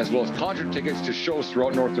now, as well as concert tickets to shows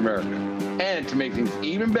throughout North America. And to make things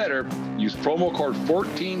even better, use promo code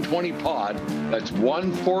 1420POD, that's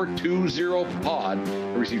 1420POD,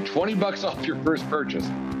 and receive $20 off your first purchase.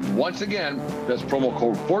 Once again, that's promo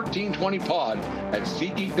code 1420POD at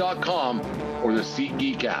SeatGeek.com or the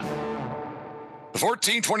SeatGeek app. The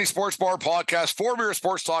 1420 Sports Bar Podcast, 4 beer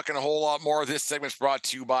sports talk, and a whole lot more. This segment's brought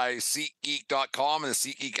to you by SeatGeek.com and the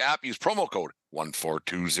SeatGeek app. Use promo code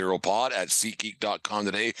 1420pod at SeatGeek.com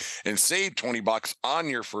today and save $20 on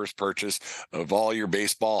your first purchase of all your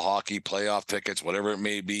baseball, hockey, playoff tickets, whatever it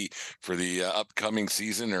may be for the upcoming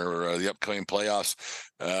season or the upcoming playoffs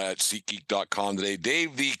at SeatGeek.com today.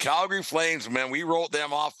 Dave, the Calgary Flames, man, we wrote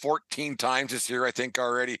them off 14 times this year, I think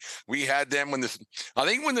already. We had them when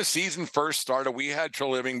the season first started, we had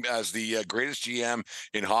Treliving as the greatest GM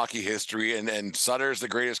in hockey history, and Sutter's the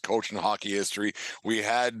greatest coach in hockey history. We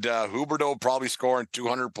had Huberdeau probably scoring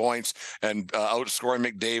 200 points and outscoring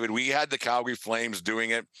McDavid. We had the Calgary Flames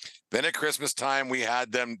doing it. Then at Christmas time, we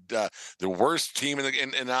had them the worst team in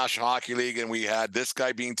the National Hockey League, and we had this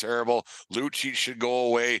guy being terrible. Lucic should go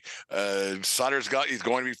away. Sutter's he's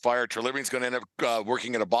going to be fired. Treliving's going to end up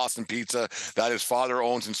working at a Boston Pizza that his father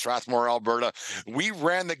owns in Strathmore, Alberta. We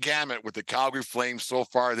ran the gamut with the Calgary Flames so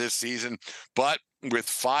far this season, but with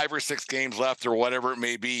 5 or 6 games left or whatever it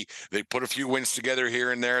may be, they put a few wins together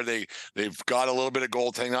here and there. They've got a little bit of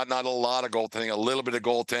goaltending, not a lot of goaltending, a little bit of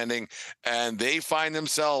goaltending, and they find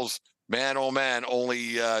themselves, man, oh man,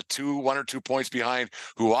 only 1 or 2 points behind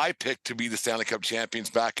who I picked to be the Stanley Cup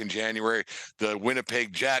champions back in January, the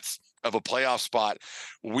Winnipeg Jets, of a playoff spot.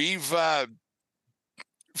 We've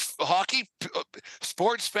hockey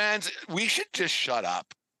sports fans, we should just shut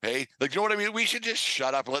up. Hey, you know what I mean? We should just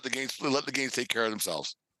shut up and let the games take care of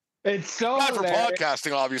themselves. It's so not for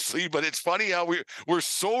podcasting, obviously, but it's funny how we're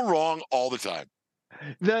so wrong all the time.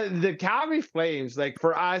 The Calgary Flames,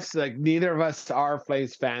 for us, neither of us are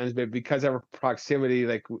Flames fans, but because of our proximity,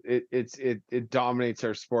 it dominates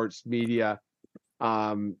our sports media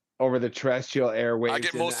over the terrestrial airwaves. I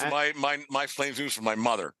get most of my Flames news from my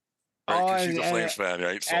mother. Right, she's a Flames fan,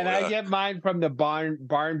 right? So, I get mine from the Barn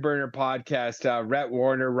Burner podcast. Rhett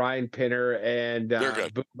Warner, Ryan Pinner, and they're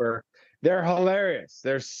good. Boomer. They're hilarious.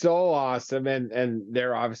 They're so awesome, and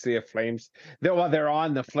they're obviously a Flames. They're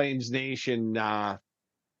on the Flames Nation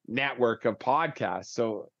network of podcasts.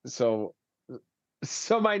 So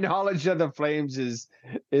my knowledge of the Flames is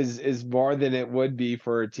more than it would be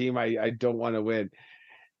for a team I don't want to win.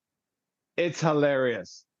 It's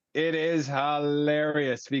hilarious. It is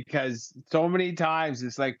hilarious because so many times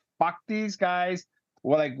it's fuck these guys.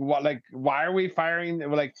 Well, why are we firing?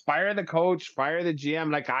 Fire the coach, fire the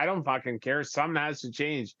GM. I don't fucking care. Something has to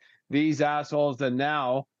change. These assholes. And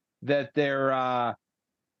now that they're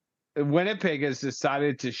Winnipeg has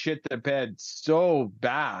decided to shit the bed so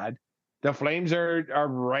bad, the Flames are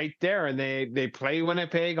right there, and they play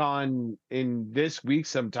Winnipeg in this week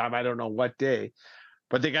sometime. I don't know what day.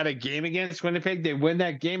 But they got a game against Winnipeg. They win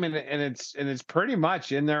that game, and it's pretty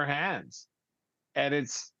much in their hands. And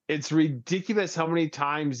it's ridiculous how many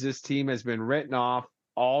times this team has been written off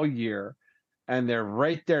all year, and they're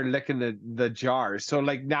right there licking the jar. So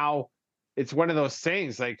now, it's one of those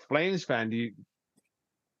things. Flames fan,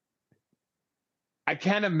 I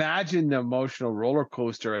can't imagine the emotional roller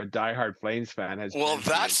coaster a diehard Flames fan has. Well,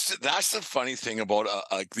 that's the funny thing about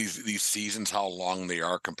these seasons, how long they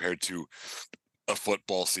are compared to a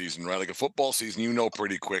football season, right? A football season,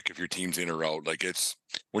 pretty quick if your team's in or out. It's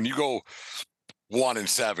when you go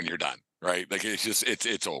 1-7, you're done. right? Like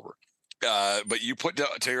it's over. But you put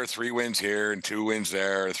Taylor 3 wins here and 2 wins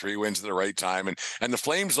there, 3 wins at the right time, and the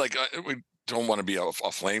Flames, like, we don't want to be a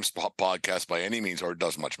Flames podcast by any means, or it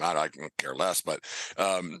doesn't much matter. I can care less, but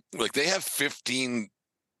like, they have 15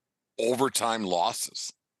 overtime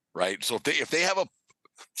losses, right? So if they have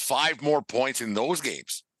 5 more points in those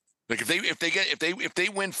games, like if they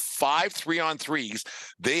win 5 3-on-3s,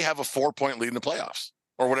 they have a 4-point lead in the playoffs,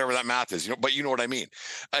 or whatever that math is, but you know what I mean.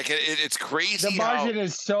 Like, it's crazy. The margin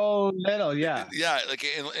is so little. Yeah. Yeah. Like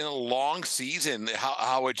in a long season,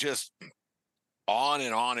 how it just on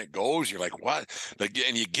and on it goes. You're like, what? Like,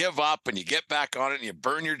 and you give up and you get back on it and you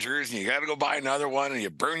burn your jersey and you got to go buy another one and you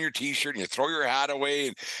burn your t-shirt and you throw your hat away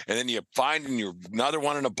and then you find another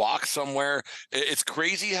one in a box somewhere. It's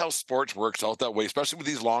crazy how sports works out that way, especially with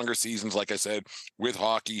these longer seasons. Like I said, with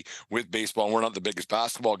hockey, with baseball, and we're not the biggest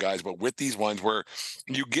basketball guys, but with these ones where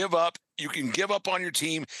you give up, you can give up on your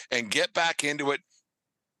team and get back into it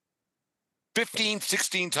 15,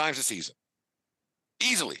 16 times a season.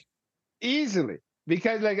 Easily.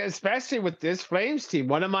 Because, like, especially with this Flames team,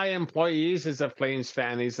 one of my employees is a Flames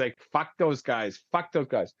fan. He's like, fuck those guys.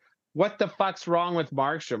 What the fuck's wrong with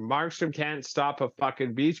Markstrom? Markstrom can't stop a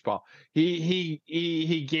fucking beach ball. He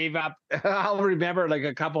gave up. I'll remember, like,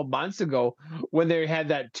 a couple months ago when they had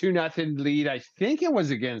that 2-0 lead. I think it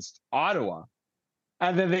was against Ottawa,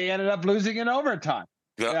 and then they ended up losing in overtime.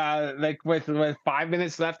 Yeah. Like with 5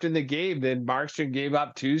 minutes left in the game, then Markstrom gave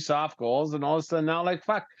up 2 soft goals, and all of a sudden now, like,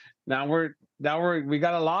 fuck, we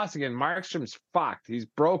got a loss again. Markstrom's fucked. He's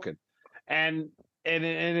broken, and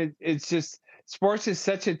it's just, sports is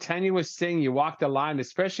such a tenuous thing. You walk the line,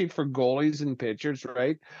 especially for goalies and pitchers,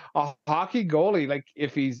 right? A hockey goalie, like,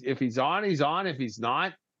 if he's on, he's on. If he's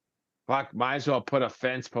not, fuck, might as well put a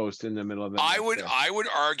fence post in the middle of the I would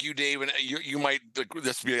argue, Dave, and you might,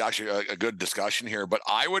 this would be actually a good discussion here, but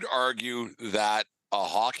I would argue that a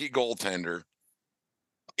hockey goaltender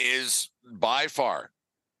is by far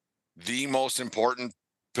the most important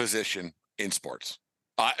position in sports.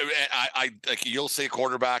 I like, you'll say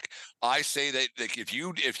quarterback. I say that, like, if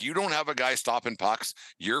you don't have a guy stopping pucks,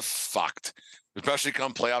 you're fucked. Especially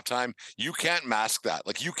come playoff time, you can't mask that.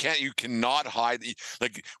 Like, you cannot hide.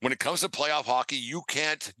 Like, when it comes to playoff hockey, you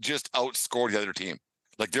can't just outscore the other team.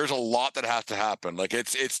 Like, there's a lot that has to happen. Like,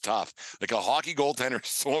 it's tough. Like, a hockey goaltender is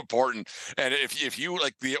so important. And if you,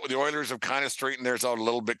 like, the Oilers have kind of straightened theirs out a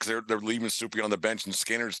little bit, because they're leaving Soupy on the bench, and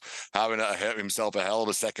Skinner's having himself a hell of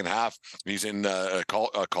a second half. He's in a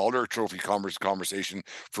Calder Trophy conversation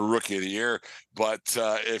for Rookie of the Year. But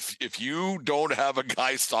if you don't have a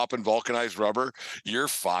guy stopping vulcanized rubber, you're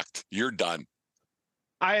fucked. You're done.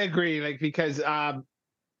 I agree. Like, because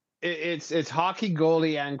it's hockey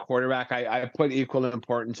goalie and quarterback. I put equal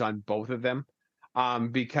importance on both of them,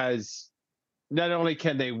 because not only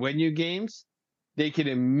can they win you games, they can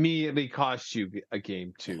immediately cost you a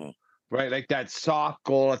game too, right? Like that soft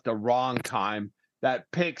goal at the wrong time, that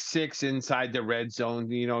pick six inside the red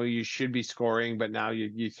zone. You know, you should be scoring, but now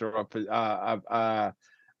you throw up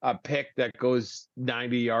a pick that goes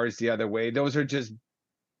 90 yards the other way. Those are just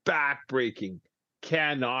back-breaking,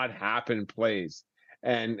 cannot happen plays.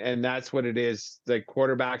 And that's what it is. Like,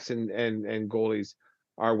 quarterbacks and goalies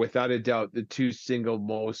are without a doubt the 2 single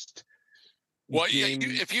most. Well,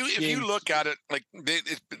 if you look at it, like,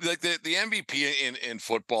 the MVP in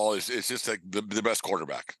football is just like the best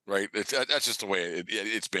quarterback, right? That's just the way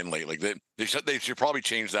it's been lately. They should probably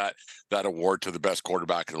change that award to the best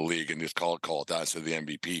quarterback in the league and just call it that instead of the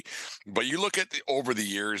MVP. But you look at over the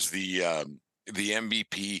years, the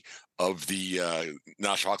MVP of the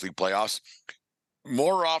National Hockey League playoffs,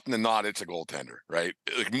 more often than not, it's a goaltender, right?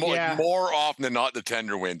 Like, more often than not, the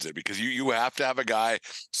tender wins it, because you have to have a guy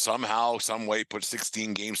somehow, some way, put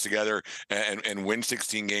 16 games together and win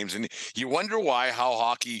 16 games. And you wonder why, how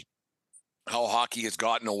hockey has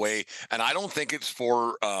gotten away. And I don't think it's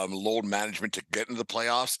for load management to get into the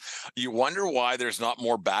playoffs. You wonder why there's not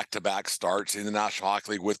more back-to-back starts in the National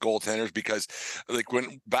Hockey League with goaltenders, because, like,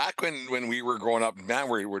 when we were growing up, man,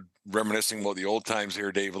 we're reminiscing about the old times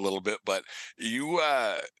here, Dave, a little bit, but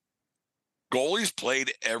goalies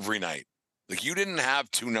played every night. Like, you didn't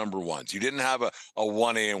have 2 number ones. You didn't have a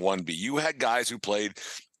 1A and 1B. You had guys who played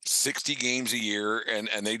 60 games a year and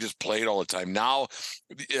they just played all the time. Now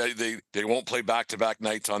they won't play back-to-back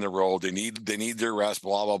nights on the road. They need their rest,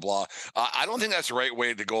 blah, blah, blah. I don't think that's the right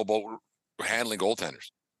way to go about handling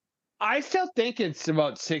goaltenders. I still think it's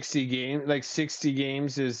about 60 games. Like, 60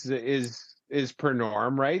 games is per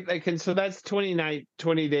norm, right? Like, and so that's 20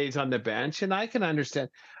 days on the bench, and I can understand.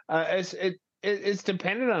 It's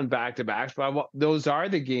dependent on back-to-backs, but those are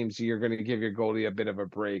the games you're going to give your goalie a bit of a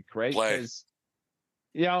break, right?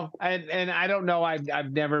 and I don't know.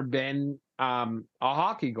 I've never been a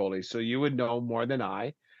hockey goalie, so you would know more than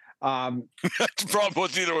I. The problem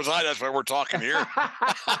was neither was I. That's why we're talking here.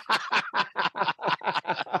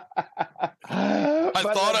 I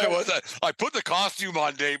thought I was. I put the costume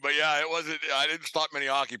on, Dave, but yeah, it wasn't. I didn't stop many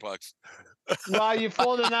hockey pucks. Well, you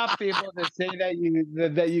fooled enough people to say that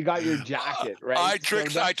you got your jacket, right?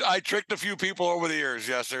 I tricked a few people over the years.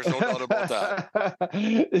 Yes, there's no doubt about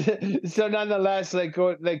that. So nonetheless,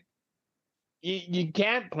 you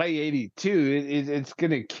can't play 82. It's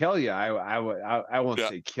gonna kill you. I won't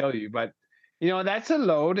say kill you, but that's a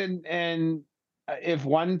load, and if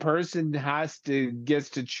one person gets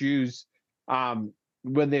to choose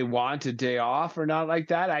when they want a day off or not like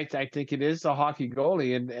that, I think it is the hockey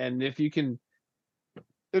goalie, and if you can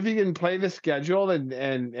play the schedule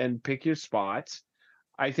and pick your spots,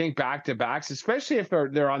 I think back-to-backs, especially if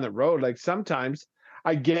they're on the road, like sometimes.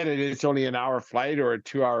 I get it. It's only an hour flight or a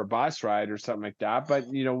 2-hour bus ride or something like that. But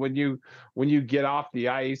when you get off the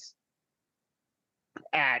ice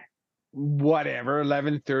at whatever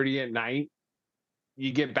 11:30 at night,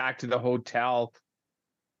 you get back to the hotel.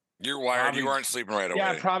 You're wired. You aren't sleeping right away.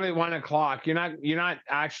 Yeah, probably 1:00. You're not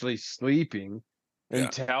actually sleeping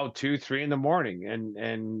until 2, 3 in the morning.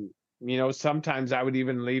 And sometimes I would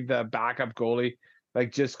even leave the backup goalie,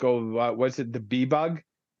 like just go. Was it the B-bug?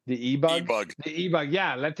 The E-bug? The E-bug,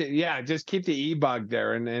 yeah. Just keep the E-bug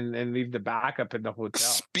there and leave the backup in the hotel.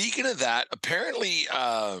 Speaking of that, apparently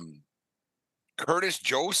Curtis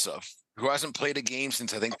Joseph, who hasn't played a game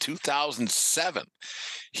since I think 2007,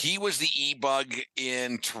 he was the E-bug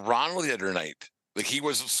in Toronto the other night. Like he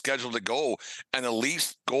was scheduled to go, and the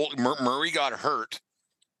Leafs goal Murray got hurt.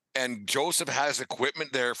 And Joseph has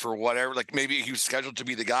equipment there for whatever, like maybe he was scheduled to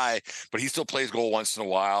be the guy, but he still plays goal once in a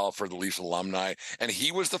while for the Leafs alumni. And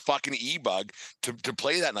he was the fucking E-bug to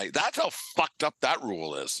play that night. That's how fucked up that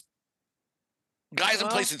rule is. Guy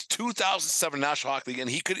hasn't played since 2007 National Hockey League, and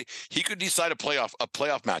he could decide a playoff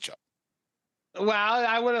matchup. Well,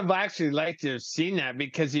 I would have actually liked to have seen that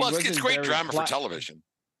because it's great drama for television.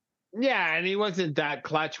 Yeah, and he wasn't that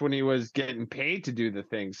clutch when he was getting paid to do the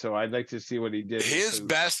thing. So I'd like to see what he did. His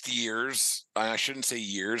best years, I shouldn't say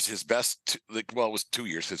years. His best, it was 2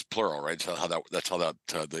 years. His plural, right? That's how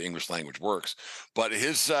the English language works. But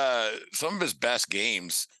his some of his best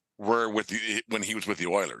games were when he was with the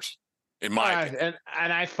Oilers. In my opinion.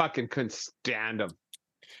 And I fucking couldn't stand him.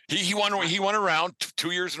 He won around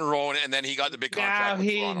 2 years in a row, and then he got the big contract. No,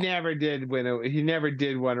 he never did win. He never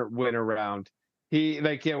did win around.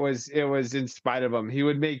 It was in spite of him. He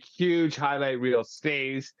would make huge highlight reel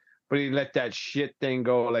stays, but he let that shit thing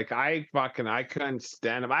go. Like I couldn't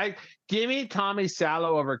stand him. Give me Tommy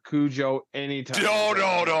Salo over Cujo anytime.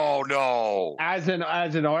 No. As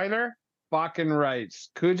an Oiler, fucking rights.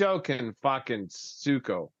 Cujo can fucking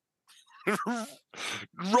suko.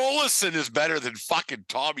 Rollison is better than fucking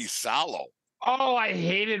Tommy Salo. Oh, I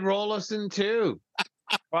hated Rollison too.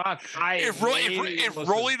 Fuck! If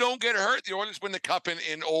Rolly don't get hurt, the Oilers win the cup in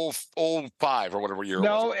 05 or whatever year.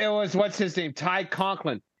 No, it was what's his name? Ty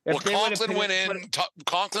Conklin. Conklin went in.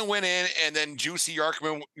 Conklin went in, and then Juicy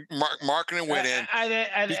Markkinen went in, and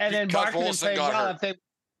then Markkinen played well.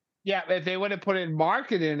 If they would have put in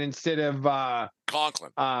Markkinen instead of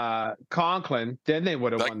Conklin, then they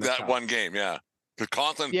would have won that one game. Yeah, because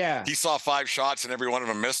Conklin, he saw 5 shots and every one of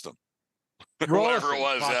them missed him. Whatever it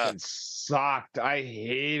was, sucked. I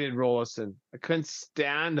hated Rollison. I couldn't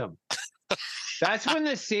stand him. That's when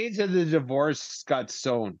the seeds of the divorce got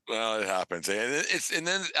sown. Well, it happens, and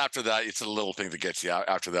then after that, it's a little thing that gets you out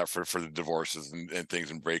after that for the divorces and things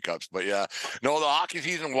and breakups. But yeah, no, the hockey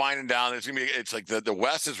season winding down. It's like the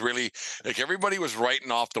West is really like everybody was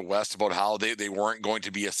writing off the West about how they weren't going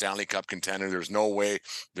to be a Stanley Cup contender. There's no way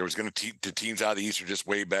there was going to the teams out of the East are just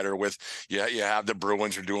way better. With you have the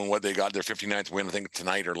Bruins are doing what they got their 59th win I think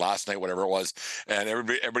tonight or last night, whatever it was, and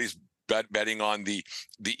everybody's betting on the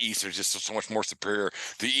East is just so much more superior.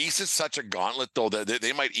 The East is such a gauntlet, though, that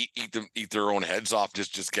they might eat their own heads off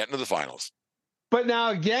just getting to the finals. But now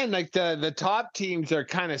again, like the top teams are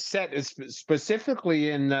kind of set,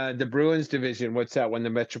 specifically in the Bruins division. What's that one? The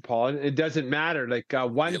Metropolitan. It doesn't matter. Like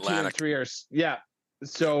 1, 2, and 3 are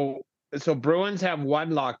So Bruins have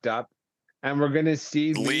 1 locked up, and we're going to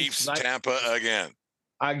see Leafs Tampa again.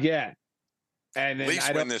 And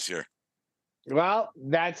Leafs win this year. Well,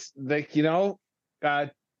 that's like to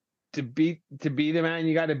beat the man,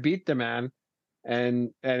 you got to beat the man,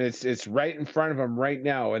 and it's right in front of them right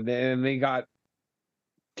now, and they got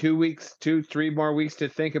 2, 3 more weeks to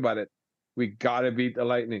think about it. We got to beat the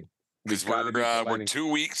Lightning. Because we're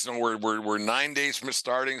 2 weeks and we're 9 days from it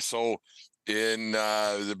starting, so In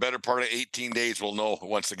the better part of 18 days, we'll know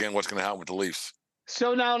once again what's going to happen with the Leafs.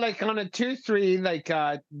 So now, like on a 2-3, like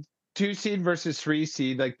 2 seed versus 3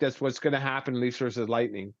 seed, like that's what's going to happen. Leafs versus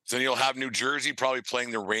Lightning. So you'll have New Jersey probably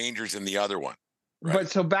playing the Rangers in the other one. Right? But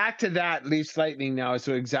so back to that Leafs Lightning now.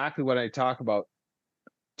 So exactly what I talk about.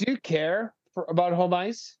 Do you care about home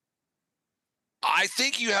ice? I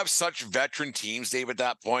think you have such veteran teams, Dave, at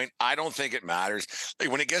that point. I don't think it matters. Like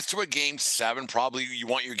when it gets to a game 7, probably you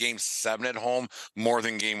want your game 7 at home more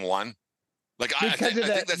than game 1. Like I think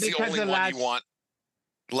that's the only one you want.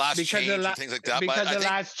 Last change and things like that. Because of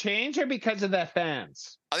last change or because of the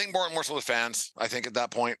fans? I think more so the fans, I think, at that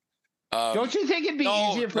point. Don't you think it'd be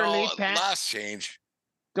easier for Leaf fans? Last change.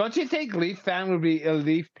 Don't you think Leaf fan would be a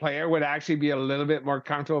Leaf player would actually be a little bit more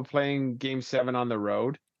comfortable playing game 7 on the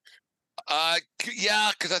road?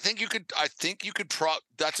 Yeah, because I think you could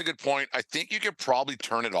that's a good point. I think you could probably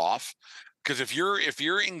turn it off. Because if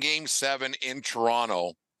you're in game 7 in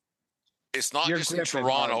Toronto, it's not just in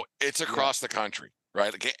Toronto, it's across the country.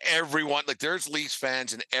 Right, like everyone, like there's Leafs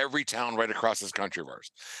fans in every town right across this country of ours.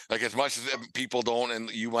 Like as much as people don't, and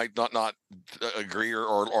you might not agree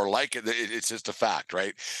or like it, it's just a fact,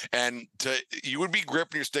 right? And you would be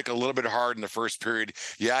gripping your stick a little bit hard in the first period.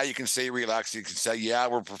 Yeah, you can say relax. You can say, yeah,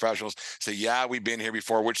 we're professionals. Say, yeah, we've been here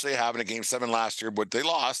before, which they have in a game 7 last year, but they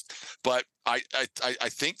lost. But I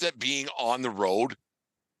think that being on the road,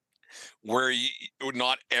 where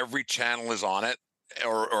not every channel is on it,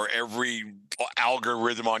 or every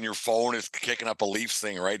algorithm on your phone is kicking up a Leafs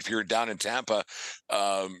thing, right? If you're down in Tampa,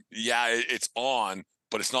 yeah, it's on,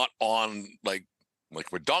 but it's not on like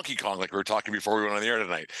with Donkey Kong, like we were talking before we went on the air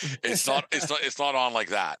tonight. It's not on like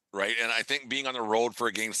that, right? And I think being on the road for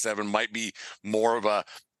a game 7 might be more of a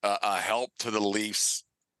help to the Leafs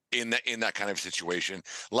in that kind of situation.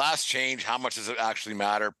 Last change, how much does it actually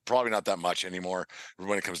matter? Probably not that much anymore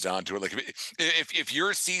when it comes down to it. Like if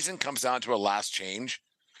your season comes down to a last change,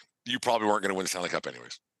 you probably weren't going to win the Stanley Cup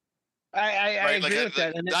anyways. I agree with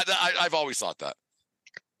that. I've always thought that.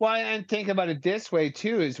 Well, and think about it this way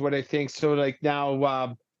too, is what I think. So like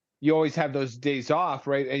now you always have those days off,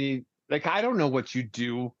 right? And you, like, I don't know what you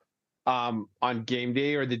do on game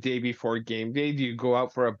day or the day before game day. Do you go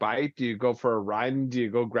out for a bite? Do you go for a ride? Do you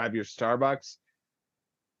go grab your Starbucks?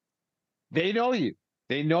 They know you.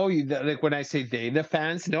 They know you. Like when I say they, the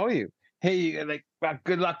fans know you. Hey, like,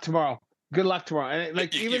 good luck tomorrow. Good luck tomorrow. And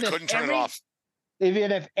like you couldn't turn it off.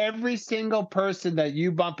 Even if every single person that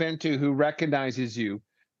you bump into who recognizes you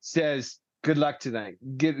says good luck tonight,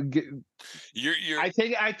 I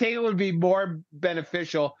think it would be more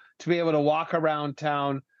beneficial to be able to walk around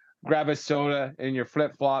town, grab a soda in your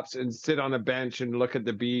flip-flops and sit on a bench and look at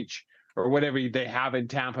the beach or whatever they have in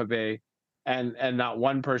Tampa Bay, and not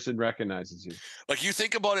one person recognizes you. Like you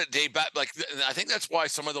think about it, Dave, like I think that's why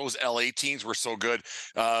some of those LA teams were so good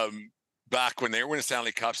back when they were in the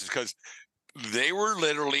Stanley Cups, is because they were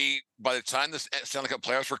literally, by the time the Stanley Cup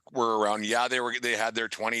playoffs were around, yeah, they had their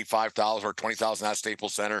 25,000 or 20,000 at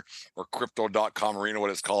Staples Center or Crypto.com Arena,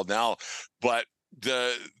 what it's called now. But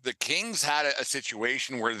the Kings had a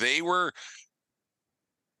situation where they were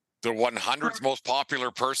the 100th most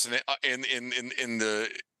popular person in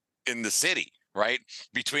the city, right?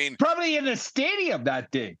 Probably in the stadium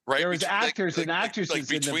that day, right? There was actors and actresses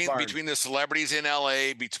between the celebrities in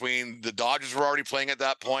LA, between the Dodgers were already playing at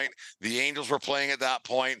that point, the Angels were playing at that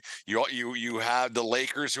point. You had the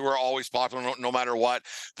Lakers, who are always popular no matter what.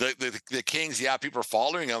 The Kings, yeah, people are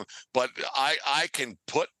following them, but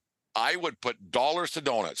I would put dollars to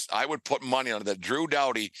donuts. I would put money on it that Drew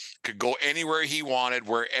Doughty could go anywhere he wanted,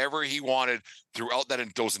 wherever he wanted, throughout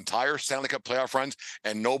those entire Stanley Cup playoff runs,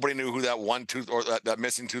 and nobody knew who that one tooth or that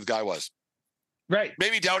missing tooth guy was. Right.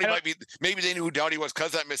 Maybe Doughty maybe they knew who Doughty was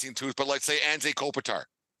because that missing tooth, but let's say Anze Kopitar.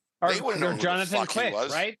 They wouldn't know who Jonathan the fuck Quick, he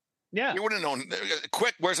was. Right? Yeah. They wouldn't have known.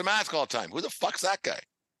 Quick wears a mask all the time. Who the fuck's that guy?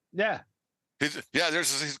 Yeah. He's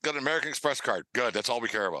got an American Express card. Good. That's all we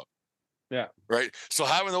care about. Yeah. Right. So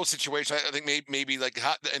having those situations, I think maybe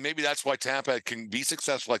and maybe that's why Tampa can be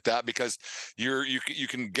successful like that, because you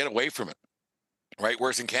can get away from it. Right.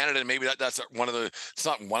 Whereas in Canada, maybe that's it's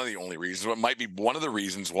not one of the only reasons, but it might be one of the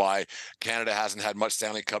reasons why Canada hasn't had much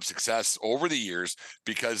Stanley Cup success over the years,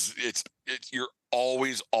 because you're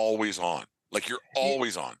always on. Like you're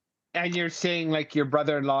always on. And you're saying, like, your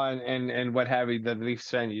brother-in-law and what have you, the Leafs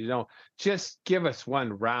fan, just give us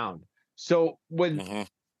one round. So when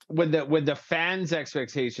the fans'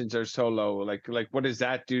 expectations are so low, like what does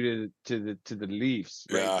that do to the Leafs,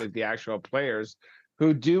 right? Yeah. Like the actual players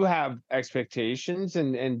who do have expectations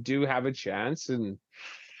and do have a chance, and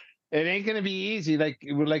it ain't going to be easy.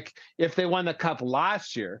 Like if they won the cup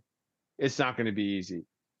last year, it's not going to be easy.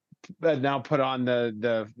 now put on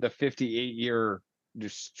the 58-year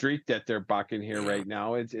streak that they're bucking here right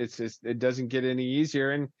now. It's just, it doesn't get any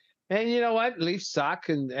easier. And you know what? Leafs suck,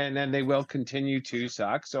 and then they will continue to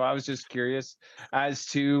suck. So I was just curious as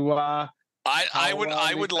to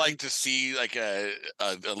I would like to see like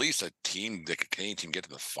at least a team, like a Canadian team, get to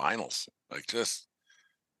the finals. Like just,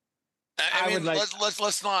 I mean,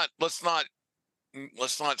 let's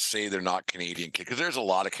not say they're not Canadian kids, because there's a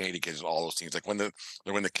lot of Canadian kids in all those teams. Like when the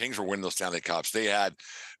Kings were winning those Stanley Cups, they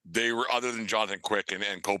were other than Jonathan Quick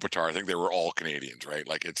and Kopitar, I think they were all Canadians, right?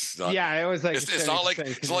 Like it's not, it was like it's not like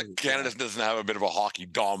Canada doesn't have a bit of a hockey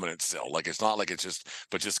dominance still. Like it's not like it's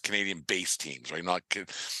just Canadian based teams, right? Not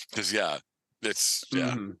because you just I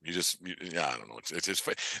don't know. It's just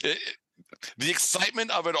the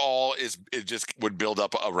excitement of it all it just would build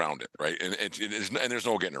up around it, right? And there's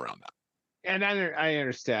no getting around that. And I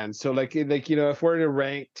understand. So like if we're to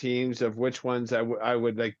rank teams of which ones I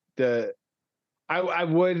would like I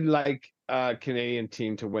would like a Canadian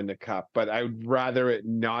team to win the cup, but I would rather it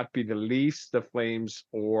not be the Leafs, the Flames,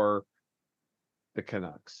 or the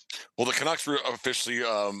Canucks. Well, the Canucks were officially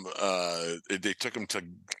they took them to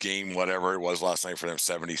game whatever it was last night for them,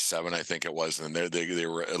 77 I think it was, and they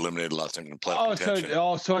were eliminated last night in the playoff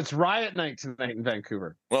contention. So it's riot night tonight in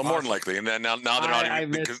Vancouver. Well, more than likely, and then now they're not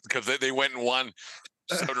even, because they went and won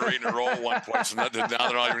 7 or 8 in a row at one point. So now they're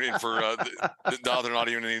not even in for now they're not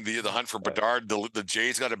even in the hunt for Bedard. The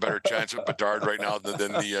Jays got a better chance with Bedard right now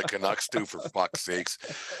than the Canucks do, for fuck's sakes.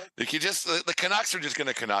 Like the Canucks are just going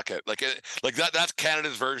to Canuck it. Like that's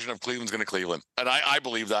Canada's version of Cleveland's going to Cleveland, and I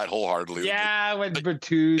believe that wholeheartedly. Yeah, with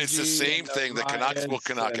Bertuzzi, it's the same thing. The Canucks will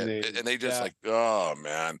Canuck it, and they just oh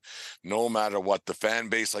man, no matter what, the fan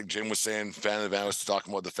base, like Jim was saying, fan of the van was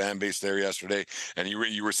talking about the fan base there yesterday, and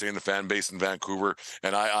you were saying the fan base in Vancouver.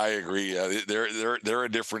 And I agree. They're a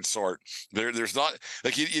different sort. There's not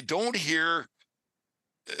like you don't hear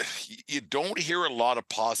a lot of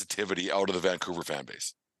positivity out of the Vancouver fan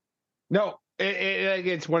base. No,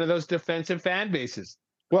 it's one of those defensive fan bases.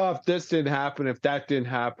 Well, if this didn't happen, if that didn't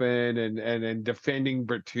happen, and defending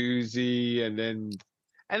Bertuzzi, and then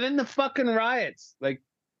the fucking riots, like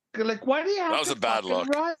why do you have that was a bad look?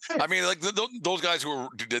 Riot? I mean, like those guys who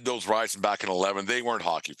did those riots back in 11, they weren't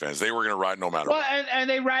hockey fans. They were going to riot no matter what. And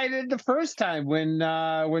they rioted the first time when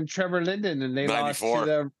Trevor Linden and they 94. lost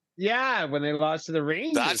to when they lost to the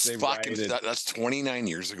Rangers. That's fucking that's 29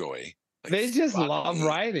 years ago, eh? Like, they just love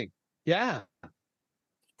rioting. Yeah.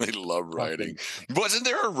 They love rioting. Wasn't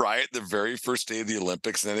there a riot the very first day of the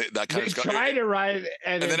Olympics? And then that kind of tried to riot,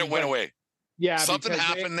 and then it went away. Yeah, something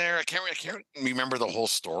happened there. I can't remember the whole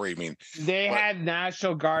story. I mean, they had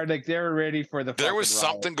National Guard, like they were ready for the. There was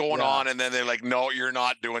something going on, and then they're like, "No, you're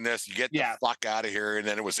not doing this. You get the fuck out of here." And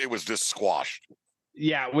then it was just squashed.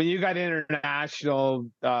 Yeah, when you got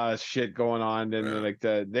international shit going on, and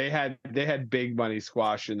they had big money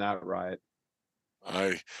squashing that riot.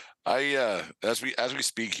 As we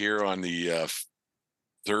speak here on the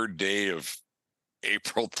third day of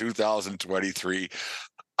April 2023.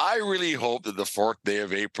 I really hope that the fourth day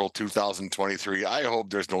of April 2023, I hope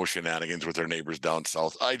there's no shenanigans with our neighbors down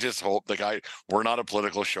south. I just hope, we're not a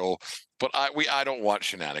political show, but I don't want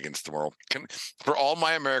shenanigans tomorrow. For all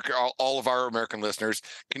of our American listeners,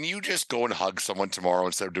 can you just go and hug someone tomorrow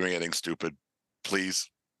instead of doing anything stupid, please?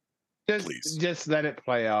 Just let it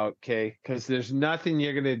play out, okay? Because there's nothing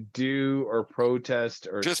you're gonna do or protest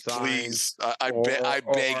or just sign, please. I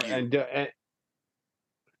beg you. And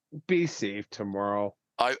be safe tomorrow.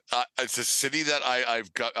 It's a city that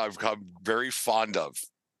I've come very fond of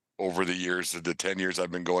over the years, the 10 years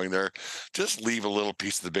I've been going there. Just leave a little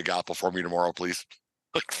piece of the Big Apple for me tomorrow, please.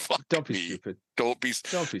 Fuck don't be me. Stupid. Don't be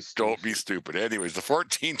stupid. Anyways, the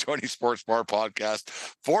 1420 Sports Bar Podcast,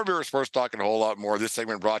 for beer, sports talk, and a whole lot more. This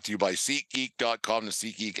segment brought to you by SeatGeek.com, the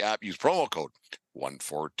SeatGeek app. Use promo code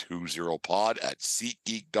 1420pod at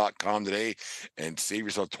SeatGeek.com today and save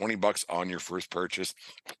yourself $20 on your first purchase.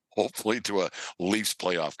 Hopefully to a Leafs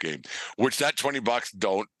playoff game, which that $20,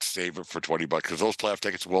 don't save it for $20 because those playoff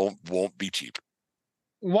tickets won't be cheap.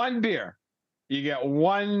 One beer. You get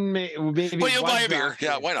one, maybe. Well, you'll buy a beer.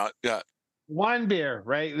 Yeah, why not? Yeah. One beer,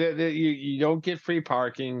 right? You don't get free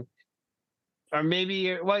parking. Or maybe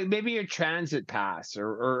your transit pass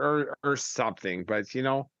or something, but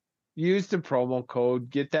use the promo code,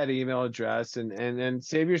 get that email address, and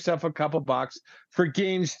save yourself a couple bucks for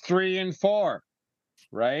games 3 and 4.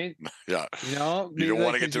 Right? Yeah. You don't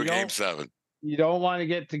want to get to a game 7. You don't want to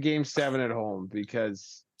get to game 7 at home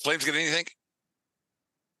because Flames get anything?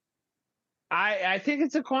 I think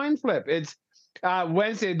it's a coin flip. It's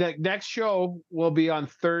Wednesday. The next show will be on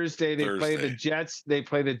Thursday. They play the Jets. They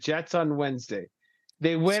play the Jets on Wednesday.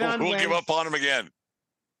 They win on we'll Wednesday. give up on them again.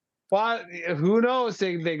 Well, who knows?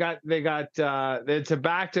 They got it's a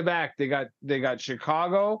back-to-back. They got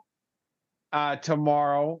Chicago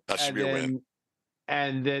tomorrow. That should be a win.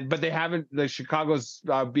 And then, but they haven't. The Chicago's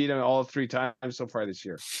beat them all 3 times so far this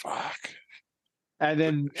year. Fuck. And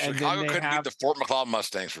then Chicago couldn't beat the Fort McLeod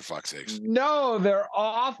Mustangs, for fuck's sakes. No, they're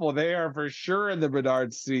awful. They are for sure in the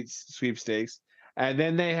Bedard sweepstakes. And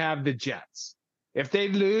then they have the Jets. If they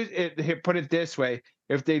lose, put it this way: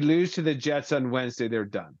 if they lose to the Jets on Wednesday, they're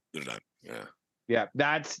done. They're done. Yeah. Yeah,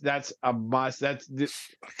 that's a must. That's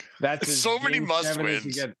so many must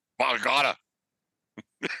wins. Well, gotta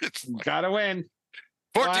win.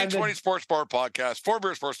 1420 Sports Bar Podcast, 4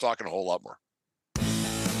 Beer Sports Talk, and a whole lot more.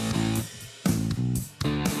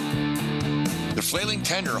 The Flailing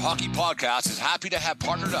Tender Hockey Podcast is happy to have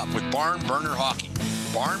partnered up with Barn Burner Hockey.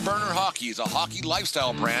 Barn Burner Hockey is a hockey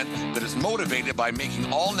lifestyle brand that is motivated by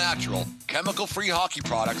making all-natural, chemical-free hockey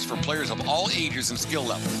products for players of all ages and skill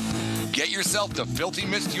levels. Get yourself the Filthy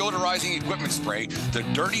Mist deodorizing equipment spray, the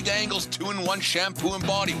Dirty Dangles 2-in-1 shampoo and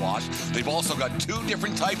body wash. They've also got 2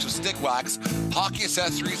 different types of stick wax, hockey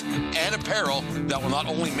accessories, and apparel that will not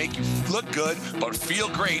only make you look good, but feel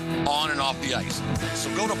great on and off the ice.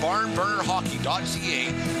 So go to barnburnerhockey.ca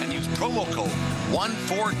and use promo code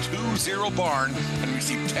 1420BARN and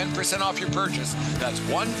receive 10% off your purchase. That's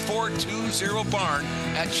 1420BARN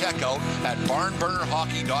at checkout at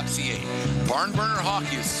barnburnerhockey.ca. Barn Burner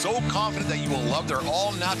Hockey is so confident that you will love their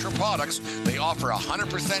all-natural products, they offer a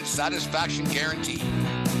 100% satisfaction guarantee.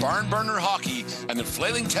 Barn Burner Hockey and the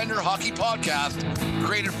Flailing Tender Hockey Podcast,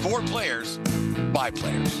 created for players by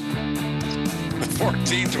players. The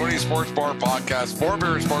 1420 Sports Bar Podcast, 4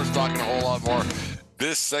 Beer Sports Talk, and a whole lot more.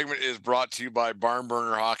 This segment is brought to you by Barn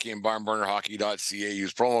Burner Hockey and barnburnerhockey.ca.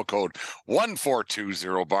 Use promo code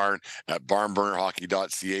 1420BARN at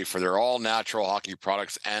barnburnerhockey.ca for their all-natural hockey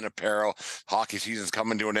products and apparel. Hockey season's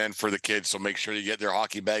coming to an end for the kids, so make sure you get their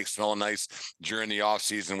hockey bags smelling nice during the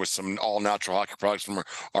off-season with some all-natural hockey products from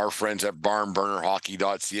our friends at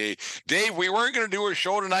barnburnerhockey.ca. Dave, we weren't going to do a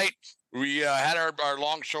show tonight. We had our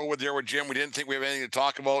long show with Jim. We didn't think we have anything to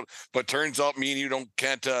talk about, but turns out me and you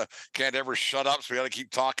can't ever shut up, so we got to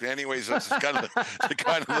keep talking anyways. That's kind of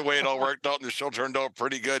the way it all worked out, and the show turned out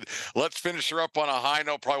pretty good. Let's finish her up on a high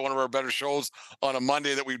note. Probably one of our better shows on a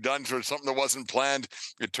Monday that we've done. So it's something that wasn't planned.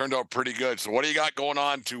 It turned out pretty good. So what do you got going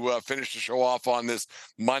on to finish the show off on this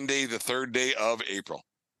Monday, the 3rd day of April?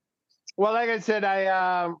 Well, like I said,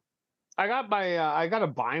 I got a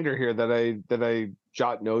binder here that I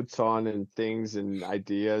jot notes on and things and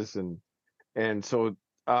ideas and so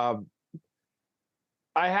I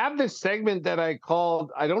have this segment that I called,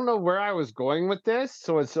 I don't know where I was going with this,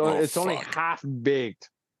 so it's only half baked.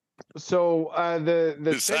 So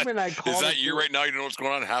the segment I called, is that you right now? You know what's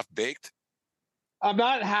going on? Half baked? I'm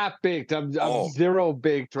not half baked. I'm 0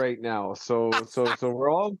 baked right now. So we're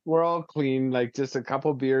all clean, like just a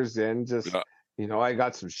couple beers in, just you know, I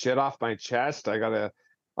got some shit off my chest. I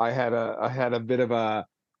had a bit of a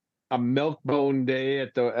milk bone day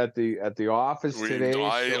at the office today.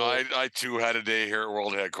 I too had a day here at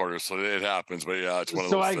World Headquarters, so it happens. But yeah, it's one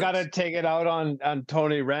of those. So I got to take it out on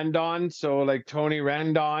Tony Rendon. So like Tony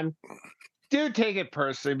Rendon, do take it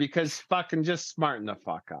personally because fucking just smarten the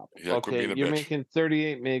fuck up. Yeah, okay, you're making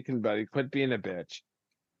 38 million, buddy. Quit being a bitch.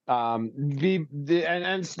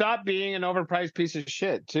 And stop being an overpriced piece of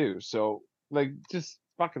shit too. So like, just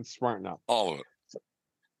fucking smarten up. All of it.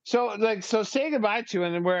 So say goodbye to,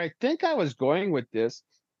 and where I think I was going with this,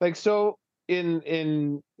 like, so in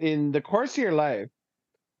the course of your life,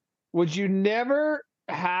 would you never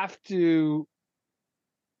have to,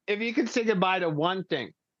 if you could say goodbye to one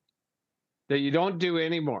thing that you don't do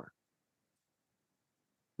anymore,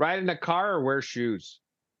 ride in a car or wear shoes,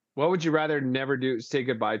 what would you rather never do, say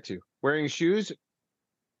goodbye to? Wearing shoes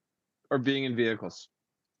or being in vehicles?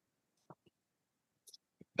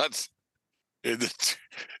 That's in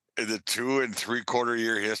the 2 3/4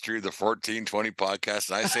 year history of the 1420 podcast,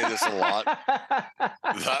 and I say this a lot.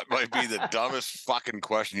 That might be the dumbest fucking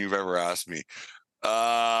question you've ever asked me. Would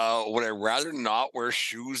I rather not wear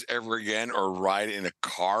shoes ever again or ride in a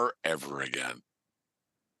car ever again?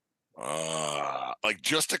 Like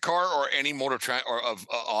just a car or any motor or of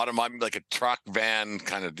automobile, like a truck, van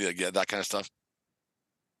kind of deal, yeah, that kind of stuff.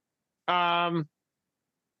 No.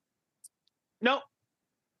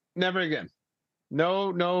 Never again.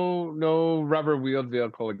 No rubber wheeled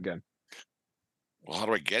vehicle again. Well, how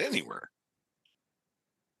do I get anywhere?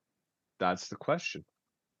 That's the question.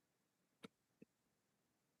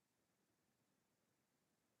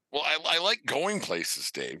 Well, I like going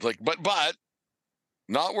places, Dave. Like, but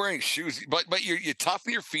Not wearing shoes, but you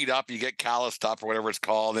toughen your feet up, you get calloused up or whatever it's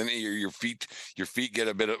called, and your feet get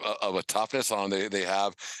a bit of a toughness on they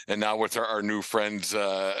have. And now with our new friends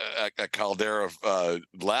at Caldera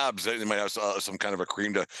Labs, they might have some kind of a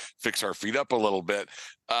cream to fix our feet up a little bit.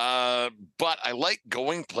 But I like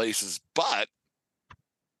going places, but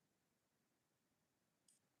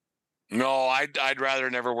no, I'd rather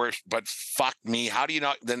never wear. But fuck me, how do you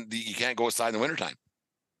not? Then you can't go outside in the wintertime,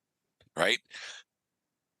 right?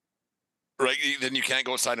 Right, then you can't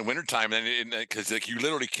go outside in the wintertime, and because like you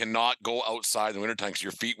literally cannot go outside in the wintertime because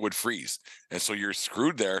your feet would freeze, and so you're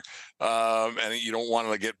screwed there. And you don't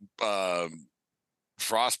want to get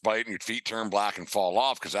frostbite and your feet turn black and fall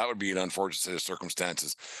off, because that would be an unfortunate set of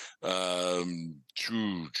circumstances.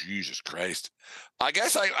 Jesus Christ, I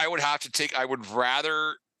guess I would have to take. I would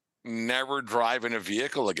rather never drive in a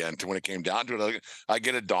vehicle again. To when it came down to it, I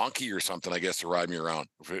get a donkey or something, I guess, to ride me around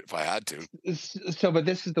if I had to. So, but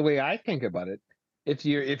this is the way I think about it. If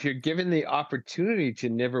you're given the opportunity to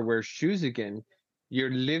never wear shoes again,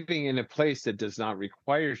 you're living in a place that does not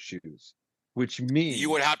require shoes, which means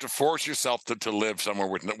you would have to force yourself to live somewhere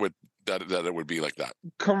with that it would be like that.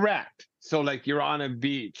 Correct. So like you're on a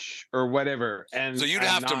beach or whatever, and so you'd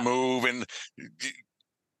have to move and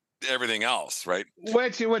everything else, right?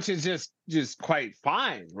 Which is just quite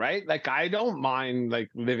fine, right? Like I don't mind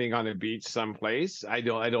like living on a beach someplace. I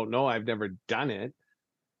don't know. I've never done it,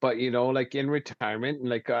 but like in retirement,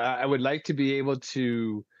 like I would like to be able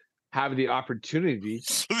to have the opportunity.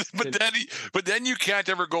 But then you can't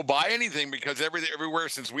ever go buy anything, because everywhere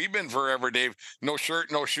since we've been forever, Dave, no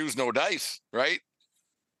shirt, no shoes, no dice, right?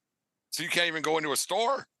 So you can't even go into a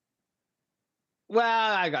store.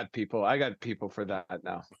 Well, I got people for that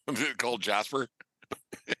now. Called Jasper.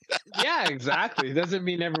 Yeah, exactly. It doesn't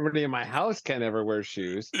mean everybody in my house can ever wear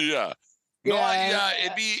shoes. Yeah. No, yeah,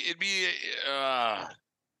 it'd be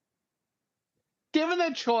given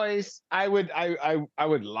the choice, I would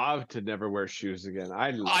love to never wear shoes again.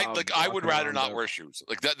 I would rather not wear shoes.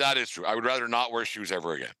 Like that is true. I would rather not wear shoes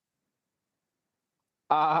ever again.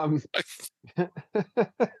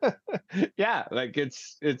 Yeah, like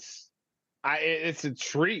it's a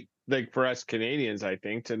treat, like for us Canadians, I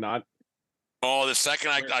think, to not. Oh, the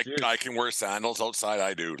second I can wear sandals outside,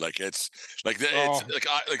 I do. Like it's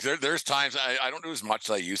there's times I don't do as much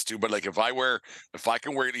as I used to, but like if I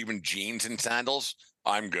can wear even jeans and sandals,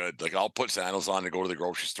 I'm good. Like I'll put sandals on to go to the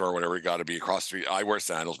grocery store or whatever. You got to be across the street. I wear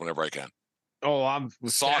sandals whenever I can. Oh, I'm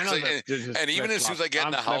socks, and even as soon as I get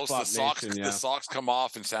in the house, the socks come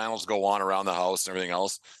off and sandals go on around the house and everything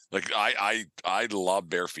else. Like I love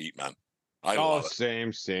bare feet, man. I love it.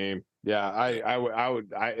 Same. Yeah, I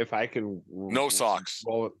would if I can. No socks.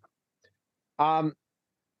 And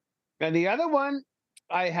the other one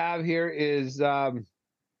I have here is never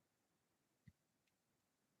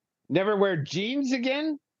wear jeans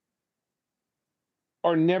again,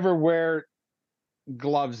 or never wear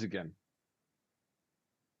gloves again.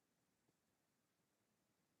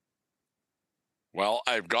 Well,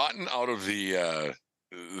 I've gotten out of the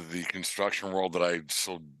construction world that I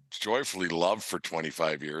so joyfully loved for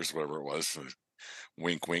 25 years, whatever it was.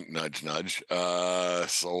 Wink, wink, nudge, nudge.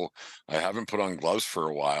 So I haven't put on gloves for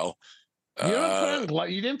a while. You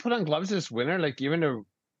didn't put on gloves this winter, like even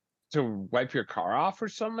to wipe your car off or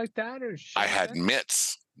something like that, or I had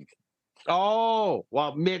mitts. Oh,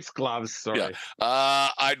 well, mitts, gloves. Sorry. Yeah.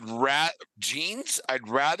 Jeans. I'd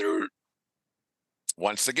rather.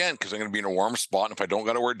 Once again, because I'm going to be in a warm spot, and if I don't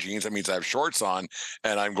got to wear jeans, that means I have shorts on,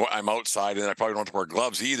 and I'm outside, and I probably don't have to wear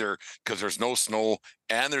gloves either, because there's no snow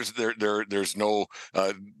and there's no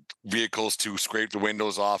vehicles to scrape the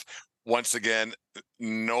windows off. Once again,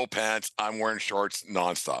 no pants. I'm wearing shorts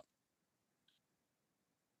nonstop.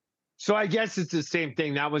 So I guess it's the same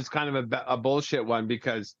thing. That was kind of a bullshit one,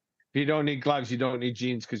 because if you don't need gloves, you don't need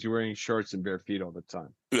jeans, because you're wearing shorts and bare feet all the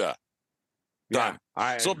time. Yeah. Done.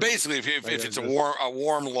 Yeah, so basically, if it's a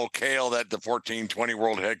warm locale that the 1420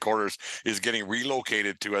 World Headquarters is getting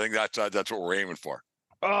relocated to, I think that's what we're aiming for.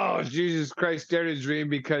 Oh, Jesus Christ, dare to dream,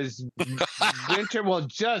 because winter will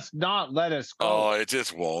just not let us go. Oh, it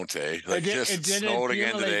just won't, eh? Like it snowed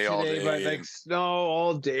again today all day. But like snow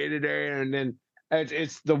all day today, and then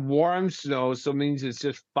it's the warm snow, so it means it's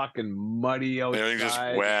just fucking muddy outside. Everything's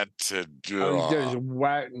just wet. Just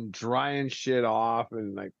wet and drying shit off,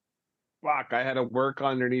 and like, fuck, I had to work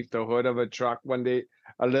underneath the hood of a truck one day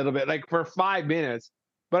a little bit, like for 5 minutes,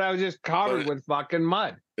 but I was just covered with fucking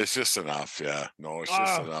mud. It's just enough. Yeah. No, it's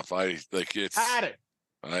just enough. I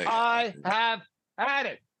have had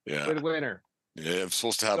it. Yeah. With winter. Yeah, I'm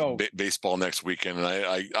supposed to have baseball next weekend, and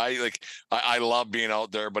I love being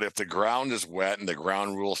out there, but if the ground is wet and the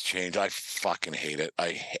ground rules change, I fucking hate it.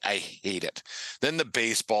 I hate it. Then the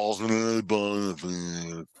baseballs,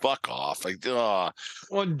 fuck off.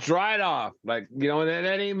 Well, dry it off. Like,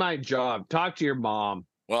 that ain't my job. Talk to your mom.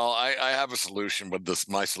 Well, I have a solution, but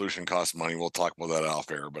my solution costs money. We'll talk about that off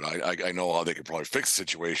air, but I know how they could probably fix the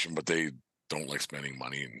situation, but they don't like spending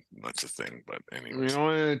money, and that's the thing. But anyways,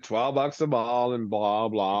 $12 a ball and blah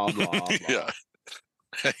blah blah. Blah. Yeah.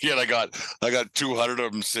 Yet I got 200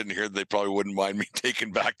 of them sitting here that they probably wouldn't mind me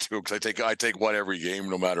taking back to, because I take one every game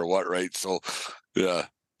no matter what, right? So yeah,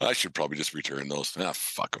 I should probably just return those.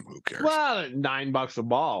 Fuck them, who cares? Well, $9 a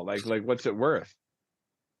ball, like what's it worth?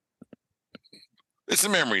 It's the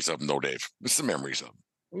memories of them, though, Dave. It's the memories of them.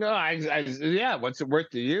 No, yeah. What's it worth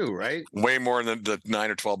to you, right? Way more than the $9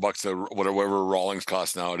 or $12 whatever Rawlings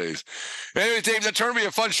costs nowadays. Anyways, Dave, that turned to be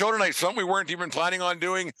a fun show tonight. Something we weren't even planning on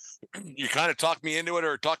doing. You kind of talked me into it,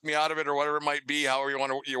 or talked me out of it, or whatever it might be, however you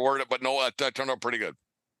want to word it. But no, that turned out pretty good.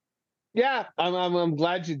 Yeah, I'm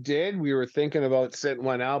glad you did. We were thinking about sitting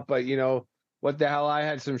one out, but what the hell? I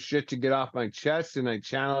had some shit to get off my chest, and I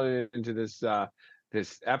channeled it into this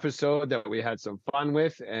episode that we had some fun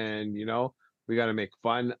with, and we got to make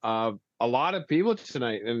fun of a lot of people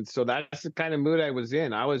tonight. And so that's the kind of mood I was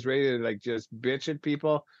in. I was ready to just bitch at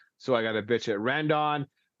people. So I got to bitch at Rendon.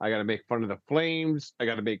 I got to make fun of the Flames. I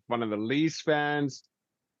got to make fun of the Leafs fans.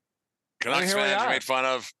 Canucks fans you made fun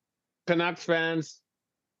of. Canucks fans.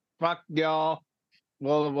 Fuck y'all.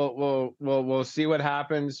 We'll see what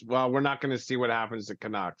happens. Well, we're not going to see what happens to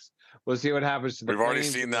Canucks. We'll see what happens to the We've already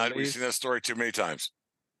Flames seen that. We've seen that story too many times.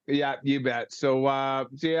 Yeah, you bet. So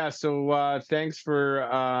thanks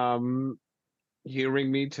for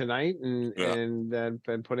hearing me tonight and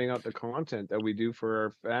putting out the content that we do for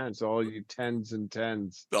our fans, all you tens and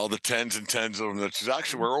tens. All the tens and tens of them. That's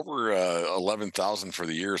actually, we're over 11,000 for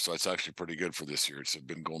the year, so it's actually pretty good for this year. It's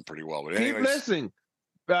been going pretty well. But anyways, keep listening.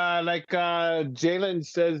 Like Jalen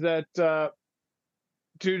says that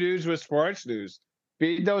two dudes with sports news.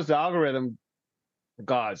 Feed those algorithm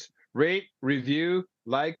gods. Rate, review,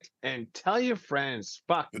 like, and tell your friends.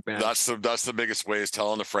 Fuck, man. That's the biggest way, is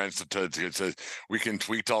telling the friends to we can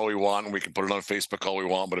tweet all we want and we can put it on Facebook all we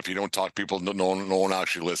want, but if you don't talk to people, no one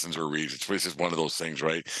actually listens or reads. It's just one of those things,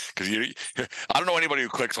 right? Because I don't know anybody who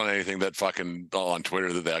clicks on anything that fucking on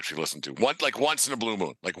Twitter that they actually listen to. Once in a blue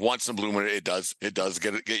moon, it does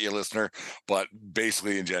get you a listener, but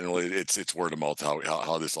basically in general it's word of mouth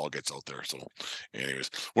how this all gets out there. So anyways,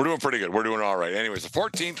 we're doing pretty good. We're doing all right. Anyways, the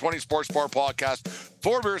 1420 Sports Bar Podcast.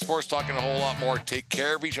 4 Beer Sports, talking a whole lot more. Take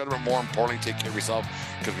care of each other, but more importantly, take care of yourself,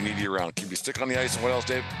 because we need you around. Keep your stick on the ice. And what else,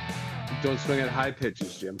 Dave? Don't swing at high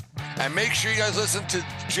pitches, Jim. And make sure you guys listen to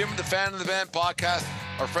Jim, the Fan of the Van podcast,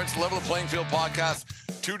 our friends Level the Playing Field podcast,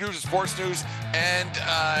 Two Dudes of Sports News, and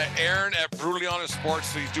Aaron at Brutally Honest Sports.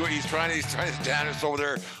 So he's trying to stand us over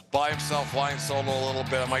there by himself, flying solo a little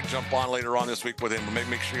bit. I might jump on later on this week with him, but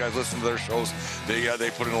make sure you guys listen to their shows.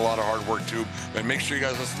 They put in a lot of hard work too. And make sure you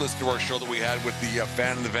guys listen to our show that we had with the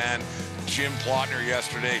Fan of the Van, Jim Plotner,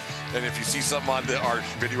 yesterday. And if you see something on our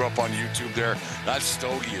video up on YouTube there, that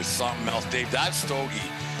stogie is something else, Dave. That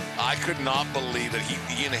stogie, I could not believe that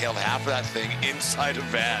he inhaled half of that thing inside a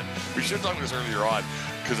van. We should have talked about this earlier on,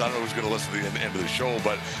 because I don't know who's going to listen to the end of the show,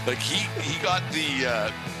 but he got the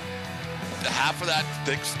half of that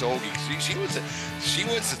thick stogie. She was a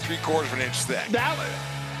 3/4 of an inch thick.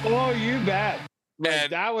 You bet. He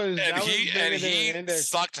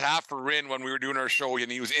sucked half her in when we were doing our show,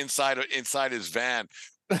 and he was inside his van.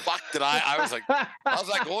 Fuck, did I was like, how's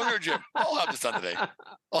that going there, Jim? I'll have this done today.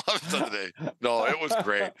 No, it was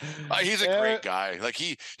great. He's a great guy. Like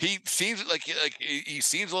he seems like he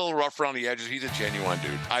seems a little rough around the edges. He's a genuine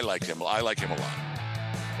dude. I like him a lot.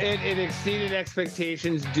 It exceeded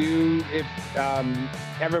expectations. If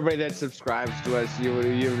everybody that subscribes to us, you would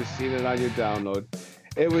have seen it on your download.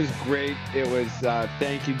 It was great. It was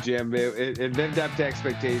thank you, Jim. It lived up to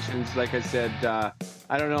expectations. Like I said, I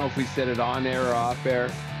don't know if we said it on air or off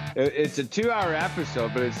air. It's a 2-hour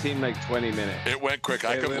episode, but it seemed like 20 minutes. It went quick.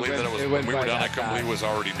 I couldn't believe that it was when we were done. I couldn't believe it was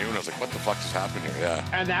already noon. I was like, what the fuck just happened here? Yeah.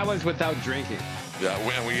 And that was without drinking. Yeah, I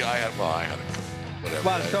had whatever.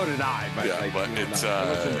 Well, so did I. But yeah, but it's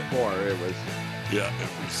before it was. Yeah, it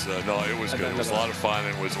was it was good. It was a lot of fun.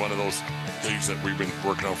 It was one of those things that we've been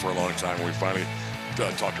working on for a long time. We finally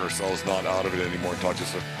talked ourselves not out of it anymore.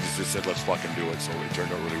 Just said, let's fucking do it. So it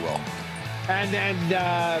turned out really well. And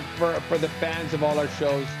for the fans of all our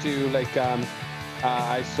shows too, like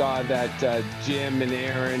I saw that Jim and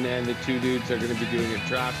Aaron and the two dudes are going to be doing a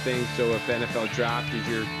draft thing. So if NFL draft is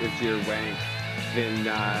your wank, then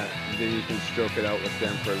you can stroke it out with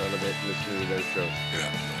them for a little bit and listen to their shows.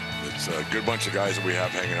 Yeah, it's a good bunch of guys that we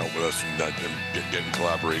have hanging out with us and getting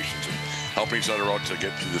collaborations and helping each other out to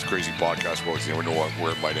get through this crazy podcast. Well, you never know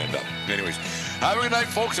where it might end up. Anyways, have a good night,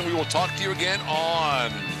 folks, and we will talk to you again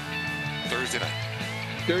on Thursday night.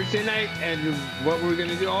 And what we're going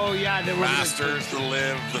to do, then we're Masters, the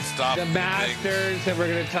Live, the stuff. The Masters, and we're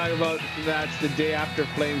going to talk about, that's the day after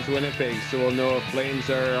Flames Winnipeg, so we'll know if Flames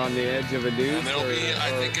are on the edge of a deuce. And there'll be,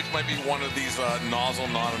 I think it might be one of these nozzle,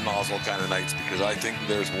 not a nozzle kind of nights, because I think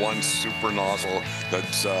there's one super nozzle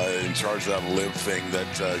that's in charge of that Live thing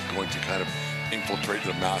that's going to kind of infiltrate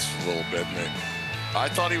the Masters a little bit. And I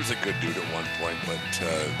thought he was a good dude at one point, but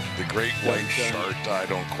the great white shark, I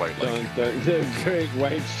don't quite like him. The great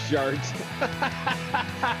white shark.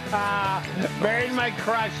 Buried my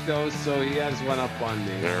crush, though, so he has one up on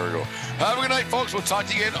me. There we go. Have a good night, folks. We'll talk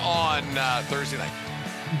to you again on Thursday night.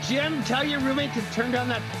 Jim, tell your roommate to turn down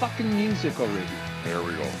that fucking music already. There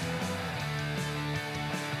we go.